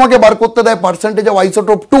যদি আমাকে বার করতে দেয় পার্সেন্টেজ অফ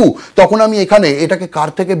আইসোটোপ 2, তখন আমি এখানে এটাকে কার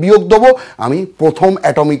থেকে বিয়োগ দেবো, আমি প্রথম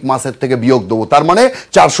অ্যাটমিক মাসের থেকে বিয়োগ দেবো, তার মানে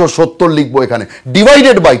 470 লিখবো এখানে,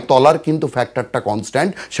 ডিভাইডেড বাই তলার কিন্তু ফ্যাক্টরটা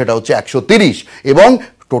কনস্ট্যান্ট সেটা হচ্ছে 130, এবং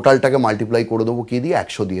টোটালটাকে মাল্টিপ্লাই করে দেবো কি দিয়ে,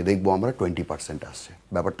 100 দিয়ে, দেখবো আমরা 20% আসছে।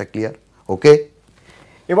 ব্যাপারটা ক্লিয়ার? ওকে,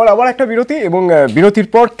 এবার আবার একটা বিরতি, এবং বিরতির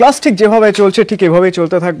পর ক্লাস ঠিক যেভাবে চলছে ঠিক এভাবেই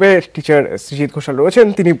চলতে থাকবে। টিচার সৃজিত ঘোষাল রয়েছেন,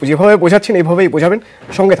 তিনি যেভাবে বোঝাচ্ছেন এইভাবেই বোঝাবেন,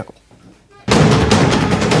 সঙ্গে থাকুন।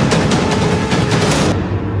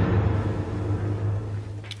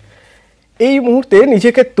 এই মুহূর্তে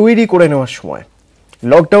নিজেকে তৈরি করে নেওয়ার সময়,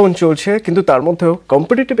 লকডাউন চলছে কিন্তু তার মধ্যেও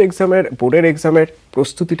কম্পিটিটিভ এক্সামের, বোর্ডের এক্সামের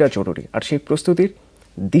প্রস্তুতিটা জরুরি, আর সেই প্রস্তুতির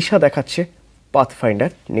দিশা দেখাচ্ছে pathfinder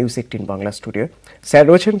news 18 Bangla studio. Sir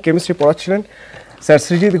রয়েছেন, কেমিস্ট্রি পড়াচ্ছিলেন স্যার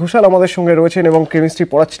সৃজিত ঘোষাল আমাদের সঙ্গে রয়েছেন, এবং কেমিস্ট্রি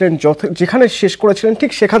পড়াচ্ছিলেন যেখানে শেষ করেছিলেন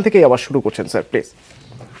ঠিক সেখান থেকেই আবার শুরু করছেন স্যার, প্লিজ।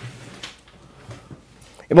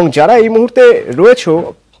 এবং যারা এই মুহূর্তে রয়েছো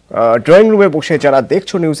ড্রয়িং রুমে বসে, যারা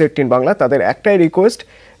দেখছো নিউজ 18 বাংলা, তাদের একটাই রিকোয়েস্ট,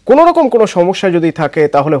 কোনো রকম কোনো সমস্যা যদি থাকে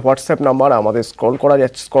তাহলে হোয়াটসঅ্যাপ নাম্বার আমাদের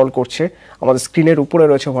স্ক্রল করছে, আমাদের স্ক্রিনের উপরে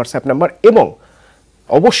রয়েছে হোয়াটসঅ্যাপ নাম্বার, এবং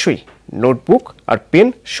অবশ্যই নোটবুক আর পেন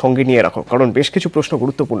সঙ্গে নিয়ে রাখো, কারণ বেশ কিছু প্রশ্ন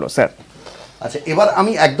গুরুত্বপূর্ণ স্যার। আচ্ছা, এবার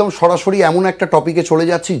আমি একদম সরাসরি এমন একটা টপিকে চলে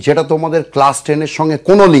যাচ্ছি যেটা তোমাদের ক্লাস 10-এর সঙ্গে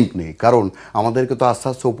কোনো লিঙ্ক নেই, কারণ আমাদেরকে তো আস্তে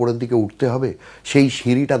আস্তে উপরের দিকে উঠতে হবে, সেই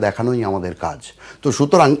সিঁড়িটা দেখানোই আমাদের কাজ। তো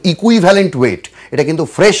সুতরাং ইকুইভ্যালেন্ট ওয়েট, এটা কিন্তু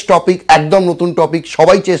ফ্রেশ টপিক, একদম নতুন টপিক,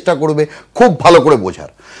 সবাই চেষ্টা করবে খুব ভালো করে বোঝার।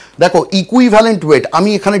 দেখো, ইকুইভ্যালেন্ট ওয়েট, আমি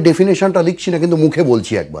এখানে ডেফিনেশনটা লিখছি না কিন্তু মুখে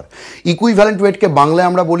বলছি একবার। ইকুইভ্যালেন্ট ওয়েটকে বাংলায়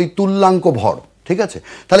আমরা বলি তুল্যাঙ্ক ভর, ঠিক আছে।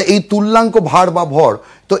 তাহলে এই তুল্যাঙ্ক ভার বা ভর,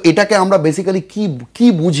 তো এটাকে আমরা বেসিক্যালি কি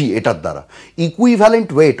বুঝি এটার দ্বারা, equivalent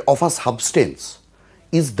weight of a substance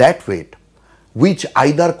is that wait which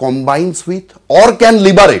either combines with or can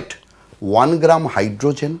liberate 1 gram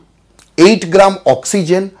hydrogen, 8 gram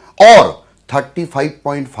oxygen or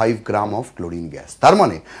 35.5 gram of chlorine gas. তার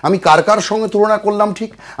মানে আমি কার কার সঙ্গে তুলনা করলাম?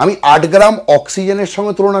 ঠিক, আমি 8 গ্রাম অক্সিজেনের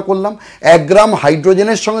সঙ্গে তুলনা করলাম, 1 গ্রাম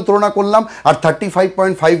হাইড্রোজেনের সঙ্গে তুলনা করলাম, আর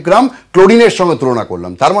 35.5 গ্রাম ক্লোরিনের সঙ্গে তুলনা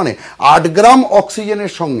করলাম। তার মানে 8 গ্রাম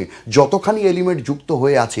অক্সিজেনের সঙ্গে যতখানি এলিমেন্ট যুক্ত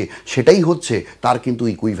হয়ে আছে সেটাই হচ্ছে তার কিন্তু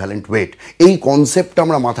ইকুইভ্যালেন্ট ওয়েট। এই কনসেপ্টটা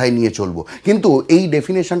আমরা মাথায় নিয়ে চলবো। কিন্তু এই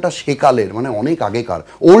ডেফিনেশনটা সেকালের, মানে অনেক আগেকার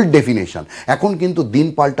ওল্ড ডেফিনেশন। এখন কিন্তু দিন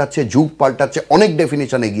পাল্টাচ্ছে, যুগ পাল্টাচ্ছে, অনেক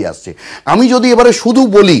ডেফিনেশন এগিয়ে আসছে। আমি যদি এবারে শুধু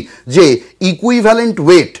বলি যে ইকুইভ্যালেন্ট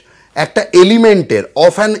ওয়েট একটা এলিমেন্টের,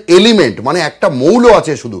 অফ অ্যান এলিমেন্ট, মানে একটা মৌল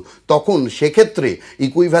আছে শুধু, তখন সেক্ষেত্রে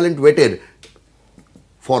ইকুইভ্যালেন্ট ওয়েটের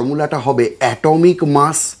ফর্মুলাটা হবে atomic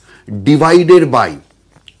mass divided by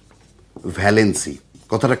valency.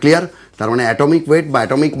 কথাটা ক্লিয়ার? তার মানে অ্যাটমিক ওয়েট বা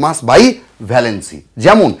অ্যাটমিক মাস বাই ভ্যালেন্সি।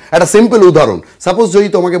 যেমন একটা সিম্পল উদাহরণ, সাপোজ যদি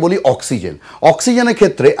তোমাকে বলি অক্সিজেন, অক্সিজেনের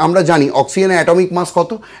ক্ষেত্রে আমরা জানি অক্সিজেনের অ্যাটমিক মাস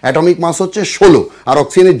কত? অ্যাটমিক মাস হচ্ছে 16, আর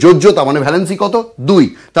অক্সিজেনের যোজ্যতা মানে ভ্যালেন্সি কত? 2।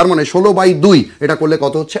 তার মানে 16/2 এটা করলে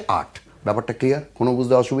কত হচ্ছে? 8। ব্যাপারটা ক্লিয়ার? কোনো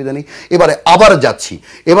বুঝতে অসুবিধা নেই। এবারে আবার যাচ্ছি,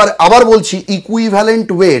 এবার আবার বলছি equivalent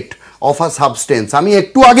weight of a substance. আমি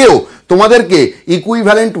একটু আগেও তোমাদেরকে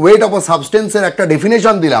ইকুইভ্যালেন্ট ওয়েট অফ আ সাবস্টেন্সের একটা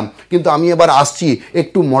ডেফিনেশন দিলাম, কিন্তু আমি এবার আসছি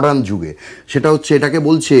একটু মডার্ন যুগে। সেটা হচ্ছে, এটাকে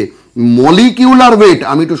বলছে মলিকিউলার ওয়েট।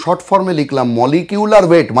 আমি একটু শর্ট ফর্মে লিখলাম মলিকিউলার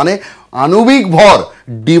ওয়েট, মানে আণবিক ভর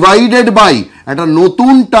ডিভাইডেড বাই একটা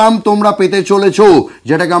নতুন টার্ম তোমরা পেতে চলেছো,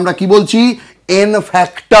 যেটাকে আমরা কি বলছি? N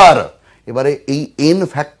factor. এবারে এই এন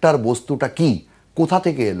ফ্যাক্টর বস্তুটা কি, কোথা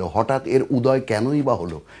থেকে এলো, হঠাৎ এর উদয় কেনই বা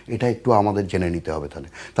হলো, এটা একটু আমাদের জেনে নিতে হবে।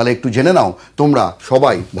 তাহলে একটু জেনে নাও তোমরা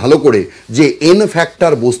সবাই ভালো করে যে এন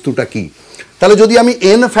ফ্যাক্টর বস্তুটা কি। তাহলে যদি আমি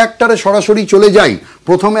এন ফ্যাক্টরে সরাসরি চলে যাই,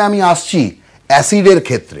 প্রথমে আমি আসছি অ্যাসিডের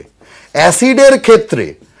ক্ষেত্রে। অ্যাসিডের ক্ষেত্রে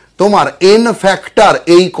তোমার এন ফ্যাক্টর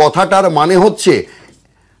এই কথাটার মানে হচ্ছে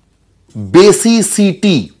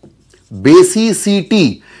বেসিসিটি। বেসিসিটি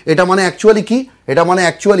এটা মানে অ্যাকচুয়ালি কি? এটা মানে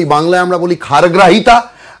অ্যাকচুয়ালি বাংলায় আমরা বলি ক্ষারগ্রাহিতা,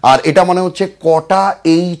 আর এটা মানে হচ্ছে কটা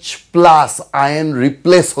H প্লাস আয়ন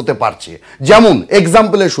রিপ্লেস হতে পারছে। যেমন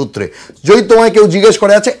এক্সাম্পলের সূত্রে যদি তোমায় কেউ জিজ্ঞেস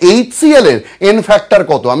করে আছে HCl এর এন ফ্যাক্টর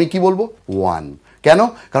কত, আমি কি বলবো? 1। কেন?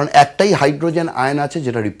 কারণ একটাই হাইড্রোজেন আয়ন আছে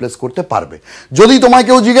যেটা রিপ্লেস করতে পারবে। যদি তোমায়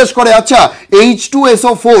কেউ জিজ্ঞেস করে আচ্ছা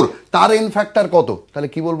H2SO4 তার এন ফ্যাক্টর কত, তাহলে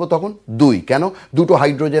কি বলবো তখন? 2। কেন? দুটো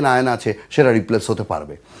হাইড্রোজেন আয়ন আছে, সেটা রিপ্লেস হতে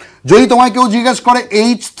পারবে। যদি তোমায় কেউ জিজ্ঞেস করে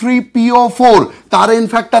H3PO4 তার এন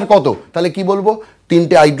ফ্যাক্টর কত, তাহলে কি বলবো?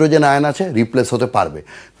 3টে হাইড্রোজেন আয়ন আছে, রিপ্লেস হতে পারবে।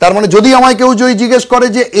 তার মানে যদি আমায় কেউ যদি জিজ্ঞেস করে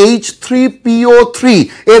যে H3PO3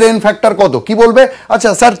 এর এন ফ্যাক্টর কত, কি বলবে? আচ্ছা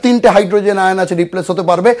স্যার 3টে হাইড্রোজেন আয়ন আছে, রিপ্লেস হতে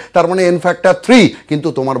পারবে, তার মানে এন ফ্যাক্টর 3। কিন্তু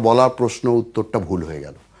তোমার বলা প্রশ্ন উত্তরটা ভুল হয়ে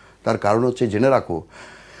গেল। তার কারণ হচ্ছে, জেনে রাখো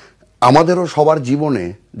আমাদেরও সবার জীবনে,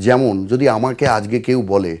 যেমন যদি আমাকে আজকে কেউ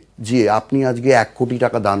বলে যে আপনি আজকে 1 কোটি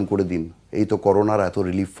টাকা দান করে দিন, এই তো করোনার এত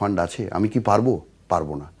রিলিফ ফান্ড আছে, আমি কি পারবো?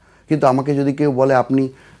 পারবো না। কিন্তু আমাকে যদি কেউ বলে আপনি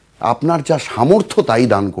আপনার যা সামর্থ্য তাই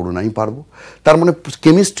দান করুন, আমি পারবো। তার মানে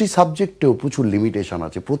কেমিস্ট্রি সাবজেক্টেও প্রচুর লিমিটেশন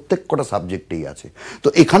আছে, প্রত্যেক কটা সাবজেক্টেই আছে। তো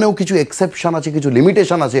এখানেও কিছু এক্সেপশন আছে, কিছু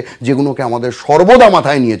লিমিটেশন আছে, যেগুলোকে আমাদের সর্বদা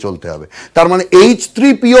মাথায় নিয়ে চলতে হবে। তার মানে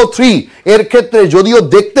H3PO3 এর ক্ষেত্রে যদিও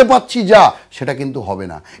দেখতে পাচ্ছি যা, সেটা কিন্তু হবে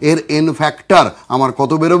না। এর এন ফ্যাক্টর আমার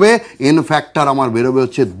কত বেরোবে? এন ফ্যাক্টর আমার বেরোবে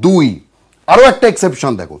হচ্ছে 2। আরও একটা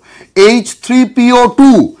এক্সেপশন দেখো, H3PO2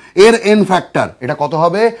 এর এন ফ্যাক্টর এটা কত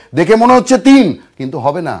হবে? দেখে মনে হচ্ছে 3, কিন্তু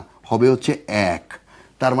হবে না, হবে হচ্ছে 1।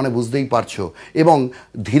 তার মানে বুঝতেই পারছো। এবং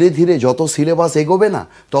ধীরে ধীরে যত সিলেবাস এগোবে না,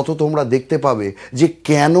 তত তোমরা দেখতে পাবে যে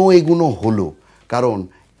কেন এগুলো হলো। কারণ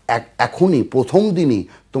এখনই প্রথম দিনই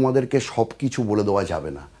তোমাদেরকে সব কিছু বলে দেওয়া যাবে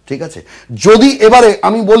না, ঠিক আছে? যদি এবারে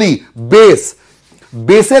আমি বলি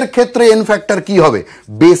বেসের ক্ষেত্রে এন ফ্যাক্টর কি হবে?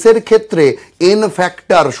 বেসের ক্ষেত্রে এন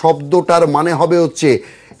ফ্যাক্টর শব্দটার মানে হবে হচ্ছে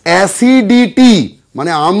অ্যাসিডিটি,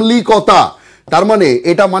 মানে আম্লিকতা। তার মানে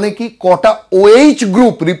এটা মানে কি? কটা OH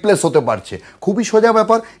গ্রুপ রিপ্লেস হতে পারছে। খুবই সোজা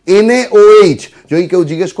ব্যাপার, NaOH। যদি কেউ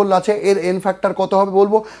জিজ্ঞেস করলে আছে এর এন ফ্যাক্টর কত হবে,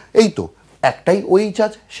 বলবো এই তো একটাই OH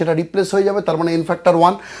আছে, সেটা রিপ্লেস হয়ে যাবে, তার মানে এন ফ্যাক্টর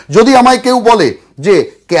 1। যদি আমায় কেউ বলে যে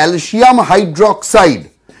ক্যালসিয়াম হাইড্রক্সাইড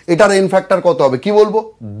এটার এন ফ্যাক্টর কত হবে, কি বলবো?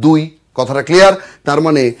 2। কথাটা ক্লিয়ার? তার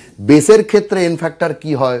মানে বেসের ক্ষেত্রে এন ফ্যাক্টর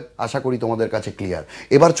কি হয়, আশা করি তোমাদের কাছে ক্লিয়ার।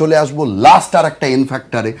 এবার চলে আসবো লাস্ট আর একটা এন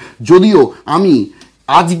ফ্যাক্টরে। যদিও আমি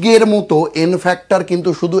আজকের মতো এন ফ্যাক্টর কিন্তু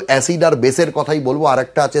শুধু অ্যাসিড আর বেসের কথাই বলবো, আর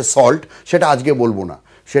একটা আছে সল্ট, সেটা আজকে বলবো না,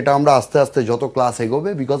 সেটা আমরা আস্তে আস্তে যত ক্লাস এগোবে,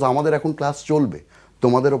 বিকজ আমাদের এখন ক্লাস চলবে,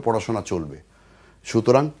 তোমাদেরও পড়াশোনা চলবে,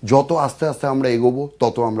 সুতরাং যত আস্তে আস্তে আমরা এগোবো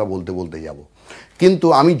তত আমরা বলতে বলতে যাব। কিন্তু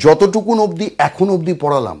আমি যতটুকুন অবধি এখন অবধি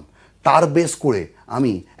পড়ালাম তার বেস করে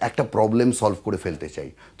আমি একটা প্রবলেম সলভ করে ফেলতে চাই।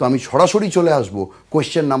 তো আমি সরাসরি চলে আসবো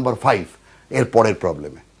কোয়েশ্চেন নাম্বার 5 এর পরের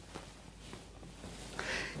প্রবলেমে।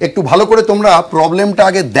 একটু ভালো করে তোমরা প্রবলেমটা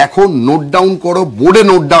আগে দেখো, নোট ডাউন করো, বোর্ডে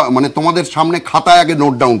নোট ডাউন, মানে তোমাদের সামনে খাতায় আগে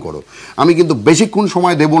নোট ডাউন করো। আমি কিন্তু বেশিক্ষণ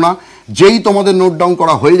সময় দেব না, যেই তোমাদের নোট ডাউন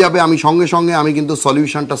করা হয়ে যাবে আমি সঙ্গে সঙ্গে আমি কিন্তু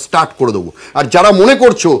সলিউশনটা স্টার্ট করে দেবো। আর যারা মনে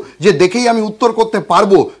করছো যে দেখেই আমি উত্তর করতে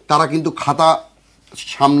পারবো, তারা কিন্তু খাতা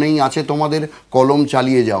সামনেই আছে তোমাদের, কলম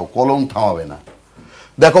চালিয়ে যাও, কলম থামাবে না।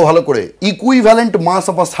 দেখো ভালো করে, equivalent mass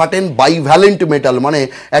of a certain bivalent metal, মানে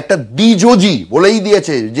একটা দ্বিযোজী বলেই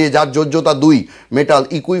দিয়েছে যে যার যোজ্যতা 2 মেটাল,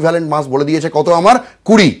 ইকুইভ্যালেন্ট মাস বলে দিয়েছে কত আমার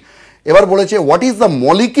 20। এবার বলেছে হোয়াট ইজ দ্য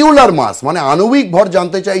মলিকিউলার মাস, মানে আণবিক ভর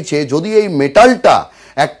জানতে চাইছে যদি এই মেটালটা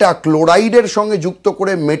একটা ক্লোরাইডের সঙ্গে যুক্ত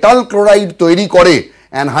করে মেটাল ক্লোরাইড তৈরি করে,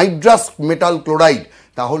 অ্যানহাইড্রাস মেটাল ক্লোরাইড,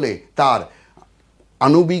 তাহলে তার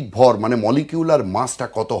আণবিক ভর মানে মলিকিউলার মাসটা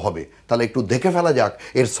কত হবে। তাহলে একটু দেখে ফেলা যাক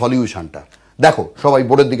এর সলিউশনটা। দেখো সবাই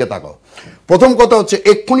বোর্ডের দিকে তাকাও। প্রথম কথা হচ্ছে,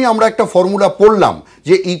 এক্ষুনি আমরা একটা ফর্মুলা পড়লাম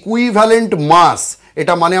যে ইকুইভ্যালেন্ট মাস,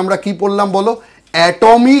 এটা মানে আমরা কি পড়লাম বলো,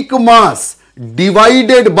 অ্যাটমিক মাস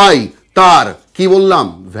ডিভাইডেড বাই তার কি বললাম,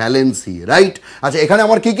 ভ্যালেন্সি, রাইট? আচ্ছা এখানে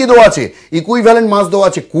আমার কি কি দেওয়া আছে, ইকুইভ্যালেন্ট মাস দেওয়া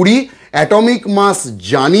আছে 20, অ্যাটমিক মাস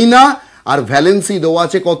জানি না, আর ভ্যালেন্সি দেওয়া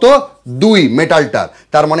আছে কত 2 মেটালটার।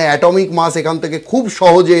 তার মানে অ্যাটমিক মাস এখান থেকে খুব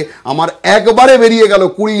সহজে আমার একবারে বেরিয়ে গেল,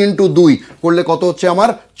 20 × 2 করলে কত হচ্ছে আমার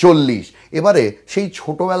 40। এবারে সেই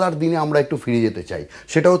ছোটবেলার দিনে আমরা একটু ফিরে যেতে চাই,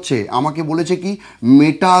 সেটা হচ্ছে আমাকে বলেছে কি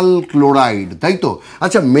মেটাল ক্লোরাইড, তাই তো?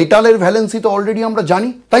 আচ্ছা মেটালের ভ্যালেন্সি তো অলরেডি আমরা জানি,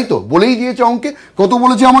 তাই তো? বলেই দিয়েছে অঙ্কে, কত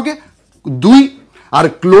বলেছে আমাকে 2। আর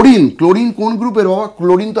ক্লোরিন, ক্লোরিন কোন গ্রুপের বাবা?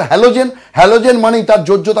 ক্লোরিন তো হ্যালোজেন, হ্যালোজেন মানেই তার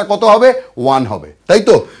যোজ্যতা কত হবে 1 হবে, তাই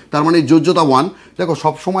তো? তার মানে যোজ্যতা 1। দেখো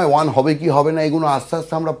সবসময় 1 হবে কি হবে না এগুলো আস্তে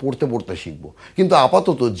আস্তে আমরা পড়তে পড়তে শিখবো, কিন্তু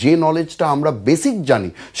আপাতত যে নলেজটা আমরা বেসিক জানি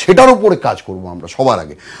সেটার উপরে কাজ করব আমরা সবার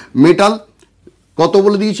আগে। মেটাল কত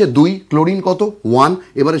বলে দিয়েছে 2, ক্লোরিন কত 1।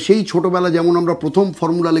 এবারে সেই ছোটবেলা যেমন আমরা প্রথম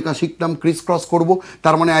ফর্মুলা লেখা শিখতাম, ক্রিস ক্রস করব,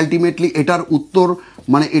 তার মানে আলটিমেটলি এটার উত্তর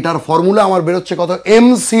মানে এটার ফর্মুলা আমার বেরোচ্ছে কত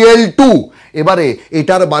MCl2। এবারে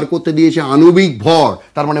এটার বার করতে দিয়েছে আণবিক ভর,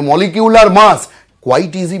 তার মানে মলিকিউলার মাস,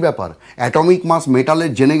 কোয়াইট ইজি ব্যাপার। অ্যাটমিক মাস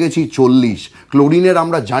মেটালের জেনে গেছি 40, ক্লোরিনের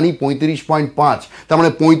আমরা জানি 35.5, তার মানে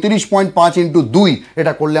 35.5 × 2,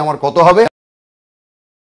 এটা করলে আমার কত হবে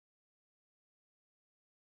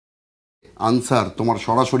আনসার তোমার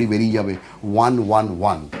সরাসরি বেরিয়ে যাবে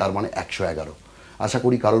 111, তার মানে 111। আশা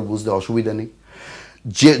করি কারোর বুঝতে অসুবিধা নেই।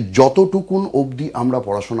 যে যতটুকুন অবধি আমরা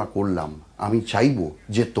পড়াশোনা করলাম, আমি চাইবো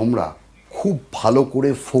যে তোমরা খুব ভালো করে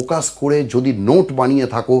ফোকাস করে যদি নোট বানিয়ে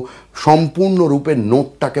থাকো, সম্পূর্ণরূপে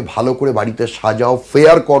নোটটাকে ভালো করে বাড়িতে সাজাও,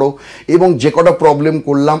 ফেয়ার করো, এবং যে কটা প্রবলেম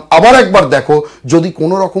করলাম আবার একবার দেখো। যদি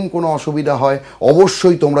কোনো রকম কোনো অসুবিধা হয়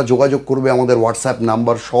অবশ্যই তোমরা যোগাযোগ করবে, আমাদের হোয়াটসঅ্যাপ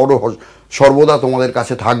নাম্বার সর্বদা তোমাদের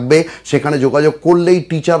কাছে থাকবে, সেখানে যোগাযোগ করলেই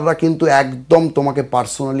টিচাররা কিন্তু একদম তোমাকে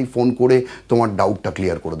পার্সোনালি ফোন করে তোমার ডাউটটা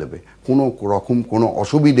ক্লিয়ার করে দেবে। কোনো রকম কোনো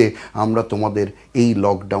অসুবিধে আমরা তোমাদের এই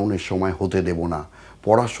লকডাউনের সময় হতে দেব না।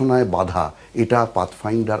 পড়াশোনায় বাধা এটা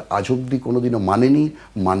পাথফাইন্ডার আজ অব্দি কোনোদিনও মানেনি,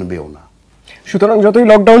 মানবেও না। সুতরাং যতই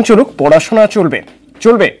লকডাউন চলুক পড়াশোনা চলবে,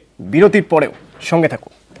 চলবে বিরতির পরেও। সঙ্গে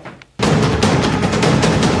থাকুন।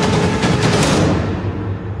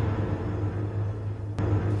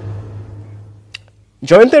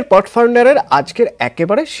 জয়ন্তের পাথফাইন্ডারের আজকের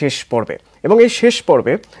একেবারে শেষ পর্বে, এবং এই শেষ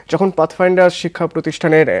পর্বে যখন পাথফাইন্ডার শিক্ষা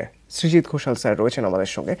প্রতিষ্ঠানের সৃজিত ঘোষাল স্যার রয়েছেন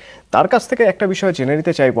আমাদের সঙ্গে, তার কাছ থেকে একটা বিষয় জেনে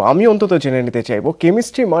নিতে চাইবো, আমি অন্তত জেনে নিতে চাইবো,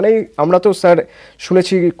 কেমিস্ট্রি মানেই আমরা তো স্যার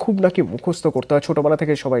শুনেছি খুব নাকি মুখস্থ করতে হয়, ছোটোবেলা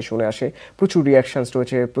থেকে সবাই শুনে আসে, প্রচুর রিয়াকশানস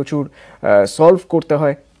রয়েছে, প্রচুর সলভ করতে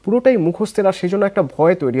হয়, পুরোটাই মুখস্থের, আর সেই জন্য একটা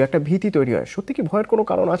ভয় তৈরি হয়, একটা ভীতি তৈরি হয়। সত্যি কি ভয়ের কোনো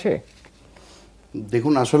কারণ আছে?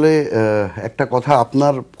 দেখুন আসলে একটা কথা,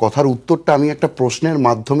 আপনার কথার উত্তরটা আমি একটা প্রশ্নের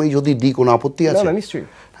মাধ্যমেই যদি দিই কোনো আপত্তি আছে? না নিশ্চয়ই।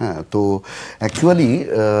 হ্যাঁ, তো অ্যাকচুয়ালি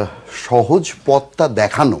সহজ পথটা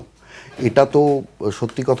দেখানো, এটা তো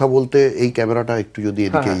সত্যি কথা বলতে, এই ক্যামেরাটা একটু যদি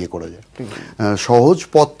এদিকে ইয়ে করা যায়, সহজ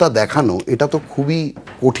পথটা দেখানো এটা তো খুবই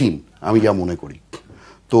কঠিন আমি যা মনে করি।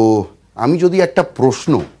 তো আমি যদি একটা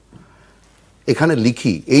প্রশ্ন এখানে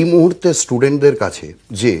লিখি এই মুহূর্তে স্টুডেন্টদের কাছে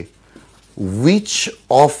যে which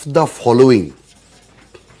of the following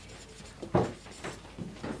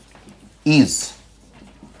is,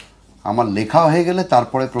 আমার লেখা হয়ে গেলে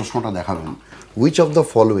তারপরে প্রশ্নটা দেখাবেন, which of the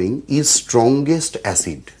following is strongest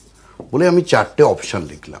acid বলে আমি 4টে অপশান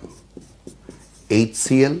লিখলাম,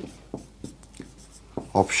 HCl,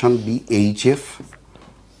 option B HF,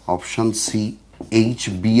 option C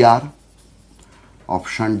HBr,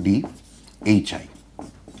 option D HI।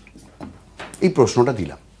 এই প্রশ্নটা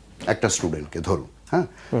দিলাম একটা স্টুডেন্টকে, ধরুন হ্যাঁ,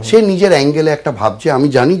 সে নিজের অ্যাঙ্গেলে একটা ভাবছে। আমি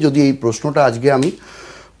জানি যদি এই প্রশ্নটা আজকে আমি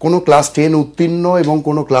কোনো ক্লাস 10 উত্তীর্ণ এবং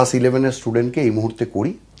কোনো ক্লাস 11-এর স্টুডেন্টকে এই মুহূর্তে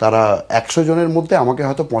করি, তারা 100 জনের মধ্যে আমাকে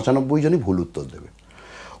হয়তো 95 জনই ভুল উত্তর দেবে।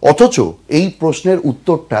 অথচ এই প্রশ্নের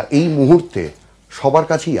উত্তরটা এই মুহূর্তে সবার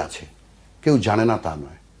কাছেই আছে, কেউ জানে না তা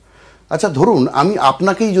নয়। আচ্ছা ধরুন আমি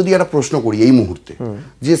আপনাকেই যদি একটা প্রশ্ন করি এই মুহূর্তে,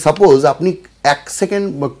 যে সাপোজ আপনি 1 সেকেন্ড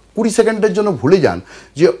বা 20 সেকেন্ডের জন্য ভুলে যান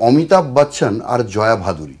যে অমিতাভ বচ্চন আর জয়া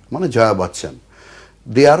ভাদুরী মানে জয়া বচ্চন,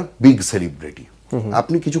 দে আর বিগ সেলিব্রিটি।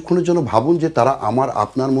 আপনি কিছুক্ষণের জন্য ভাবুন যে তারা আমার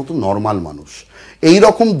আপনার মতো নর্মাল মানুষ। এই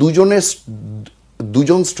রকম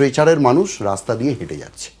দুজন স্ট্রেচারের মানুষ রাস্তা দিয়ে হেঁটে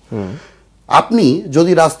যাচ্ছে। আপনি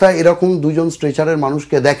যদি রাস্তায় এরকম দুজন স্ট্রেচারের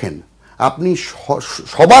মানুষকে দেখেন, আপনি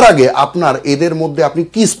সবার আগে আপনার এদের মধ্যে আপনি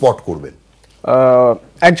কি স্পট করবেন?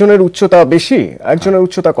 একজনের উচ্চতা বেশি, একজনের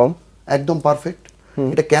উচ্চতা কম। একদম পারফেক্ট।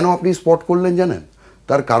 এটা কেন আপনি স্পট করলেন জানেন?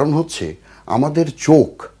 তার কারণ হচ্ছে আমাদের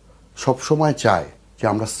চোখ সবসময় চায় যে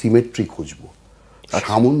আমরা সিমেট্রি খুঁজবো,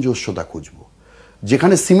 সামঞ্জস্যতা খুঁজবো।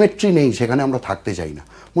 যেখানে সিমেট্রি নেই সেখানে আমরা থাকতে চাই না।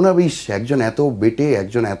 মনে হবে ইস, একজন এত বেটে,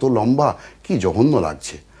 একজন এত লম্বা, কি জঘন্য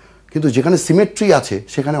লাগছে। কিন্তু যেখানে সিমেট্রি আছে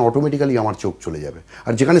সেখানে অটোমেটিক্যালি আমার চোখ চলে যাবে,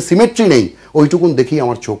 আর যেখানে সিমেট্রি নেই ওইটুকুন দেখেই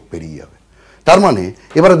আমার চোখ পেরিয়ে যাবে। তার মানে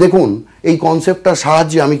এবারে দেখুন এই কনসেপ্টটার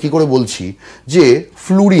সাহায্যে আমি কি করে বলছি যে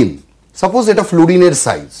ফ্লুরিন, সাপোজ এটা ফ্লুরিনের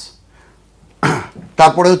সাইজ,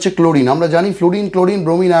 তারপরে হচ্ছে ক্লোরিন। আমরা জানি fluorine, chlorine,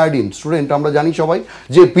 bromine, iodine. Student আমরা জানি সবাই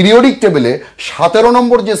যে পিরিয়ডিক টেবিলে 17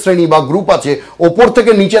 নম্বর যে শ্রেণী বা গ্রুপ আছে, ওপর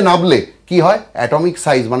থেকে নিচে নামলে কি হয়? অ্যাটমিক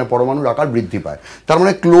সাইজ মানে পরমাণুর আকার বৃদ্ধি পায়। তার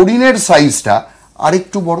মানে ক্লোরিনের সাইজটা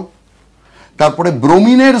আরেকটু বড়, তারপরে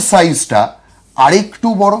ব্রোমিনের সাইজটা আরেকটু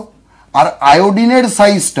বড়, আর আয়োডিনের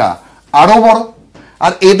সাইজটা আরো বড়।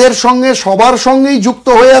 আর এদের সঙ্গে সবার সঙ্গেই যুক্ত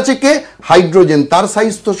হয়ে আছে কে? হাইড্রোজেন। তার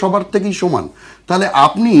সাইজ তো সবার থেকেই সমান। তাহলে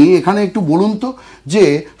আপনি এখানে একটু বলুন তো যে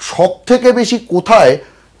সব থেকে বেশি কোথায়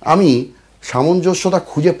আমি সামঞ্জস্যতা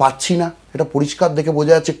খুঁজে পাচ্ছি না? এটা পরিষ্কার দেখে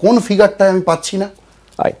বোঝা যাচ্ছে কোন ফিগারটায় আমি পাচ্ছি না।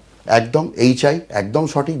 একদম এইচআই, একদম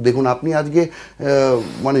সঠিক। দেখুন আপনি আজকে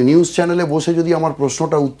মানে নিউজ চ্যানেলে বসে যদি আমার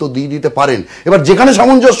প্রশ্নটার উত্তর দিয়ে দিতে পারেন, এবার যেখানে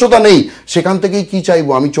সামঞ্জস্যতা নেই সেখান থেকেই কি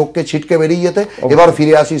চাইবো? আমি চোখকে ছিটকে বেরিয়ে যেতে। এবার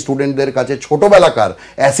ফিরে আসি স্টুডেন্টদের কাছে ছোটবেলাকার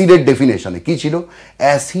অ্যাসিডের ডেফিনেশনে। কি ছিল?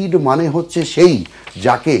 অ্যাসিড মানে হচ্ছে সেই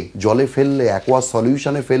যাকে জলে ফেললে, অ্যাকোয়াস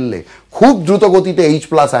সলিউশনে ফেললে খুব দ্রুত গতিতে H+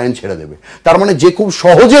 আয়ন ছেড়ে দেবে। তার মানে যে খুব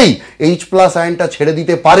সহজেই H+ আয়নটা ছেড়ে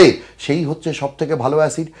দিতে পারে সেই হচ্ছে সব থেকে ভালো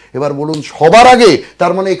অ্যাসিড। এবার বলুন সবার আগে,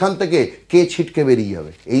 তার মানে এখান থেকে কে ছিটকে বেরিয়ে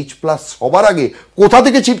যাবে? H+ সবার আগে কোথা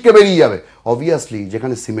থেকে ছিটকে বেরিয়ে যাবে? অবভিয়াসলি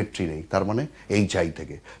যেখানে সিমেট্রি নেই, তার মানে HI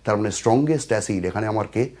থেকে। তার মানে স্ট্রংগেস্ট অ্যাসিড এখানে আমার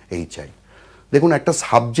কে? HI। দেখুন একটা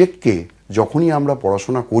সাবজেক্টকে যখনই আমরা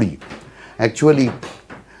পড়াশোনা করি, অ্যাকচুয়ালি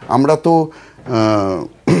আমরা তো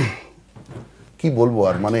কি বলবো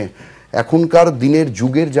আর, মানে এখনকার দিনের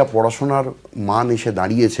যুগের যা পড়াশোনার মান এসে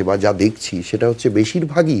দাঁড়িয়েছে বা যা দেখছি সেটা হচ্ছে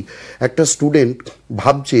বেশিরভাগই একটা স্টুডেন্ট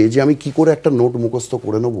ভাবছে যে আমি কি করে একটা নোট মুখস্থ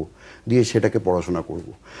করে নেব, দিয়ে সেটাকে পড়াশোনা করব।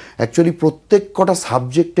 অ্যাকচুয়ালি প্রত্যেক কটা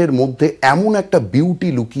সাবজেক্টের মধ্যে এমন একটা বিউটি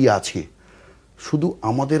লুকিয়ে আছে, শুধু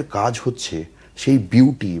আমাদের কাজ হচ্ছে সেই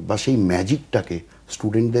বিউটি বা সেই ম্যাজিকটাকে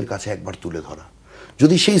স্টুডেন্টদের কাছে একবার তুলে ধরা।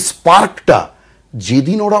 যদি সেই স্পার্কটা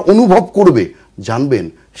যেদিন ওরা অনুভব করবে, জানবেন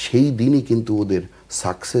সেই দিনই কিন্তু ওদের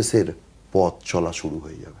সাকসেসের পথ চলা শুরু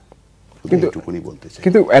হয়ে যাবে। কিন্তু এটুকুনি বলতে চাই।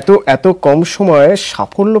 কিন্তু এত কম সময়ে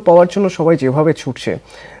সাফল্য পাওয়ার জন্য সবাই যেভাবে ছুটছে,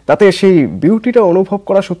 তাতে সেই বিউটিটা অনুভব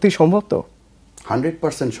করা সত্যি সম্ভব? তো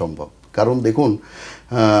 100% সম্ভব। কারণ দেখুন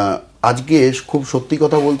আজকে খুব সত্যি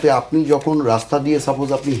কথা বলতে, আপনি যখন রাস্তা দিয়ে সাপোজ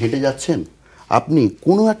আপনি হেঁটে যাচ্ছেন, আপনি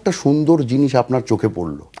কোনো একটা সুন্দর জিনিস আপনার চোখে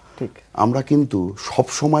পড়লো, আমরা কিন্তু সব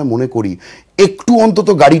সময় মনে করি একটু অন্তত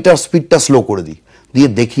গাড়িটার স্পিডটা স্লো করে দিই, দিয়ে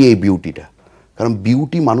দেখি এই বিউটিটা। কারণ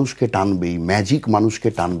বিউটি মানুষকে টানবেই, ম্যাজিক মানুষকে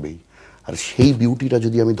টানবেই। আর সেই বিউটিটা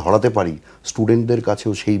যদি আমি ধরাতে পারি, স্টুডেন্টদের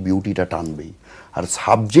কাছেও সেই বিউটিটা টানবেই। আর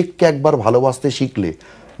সাবজেক্টকে একবার ভালোবাসতে শিখলে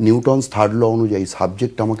নিউটনস 3rd ল অনুযায়ী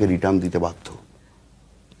সাবজেক্ট আমাকে রিটার্ন দিতে বাধ্য।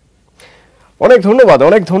 অনেক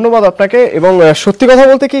ধন্যবাদ আপনাকে। এবং সত্যি কথা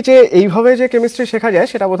বলতে কি, যে এইভাবে যে কেমিস্ট্রি শেখা যায়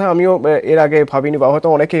সেটা বোধহয় আমিও এর আগে ভাবিনি, বা হয়তো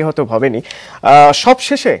অনেকেই হয়তো ভাবেনি। সব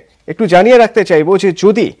শেষে একটু জানিয়ে রাখতে চাইবো যে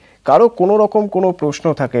যদি কারো কোনো রকম কোনো প্রশ্ন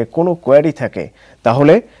থাকে, কোনো কোয়ারি থাকে,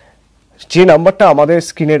 তাহলে যে নাম্বারটা আমাদের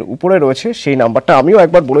স্ক্রিনের উপরে রয়েছে সেই নাম্বারটা আমিও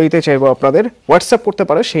একবার বলে দিতে চাইবো আপনাদের, হোয়াটসঅ্যাপ করতে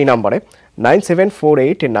পারে সেই নাম্বারে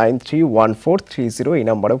 9748931430। এই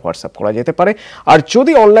নাম্বারে হোয়াটসঅ্যাপ করা যেতে পারে। আর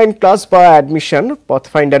যদি অনলাইন ক্লাস বা অ্যাডমিশন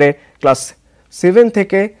পাথফাইন্ডারে ক্লাস 7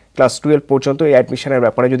 থেকে ক্লাস 12 পর্যন্ত এই অ্যাডমিশনের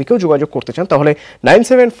ব্যাপারে যদি কেউ যোগাযোগ করতে চান, তাহলে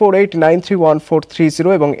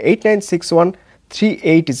 9748931430 এবং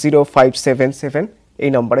 8961380577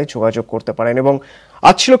 এই নাম্বারে যোগাযোগ করতে পারেন। এবং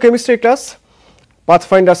আজ ছিল কেমিস্ট্রি ক্লাস।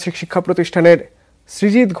 পাথফাইন্ডার শিক্ষা প্রতিষ্ঠানের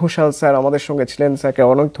সৃজিত ঘোষাল স্যার আমাদের সঙ্গে ছিলেন। স্যারকে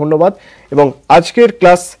অনেক ধন্যবাদ এবং আজকের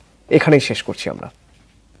ক্লাস এখানেই শেষ করছি আমরা।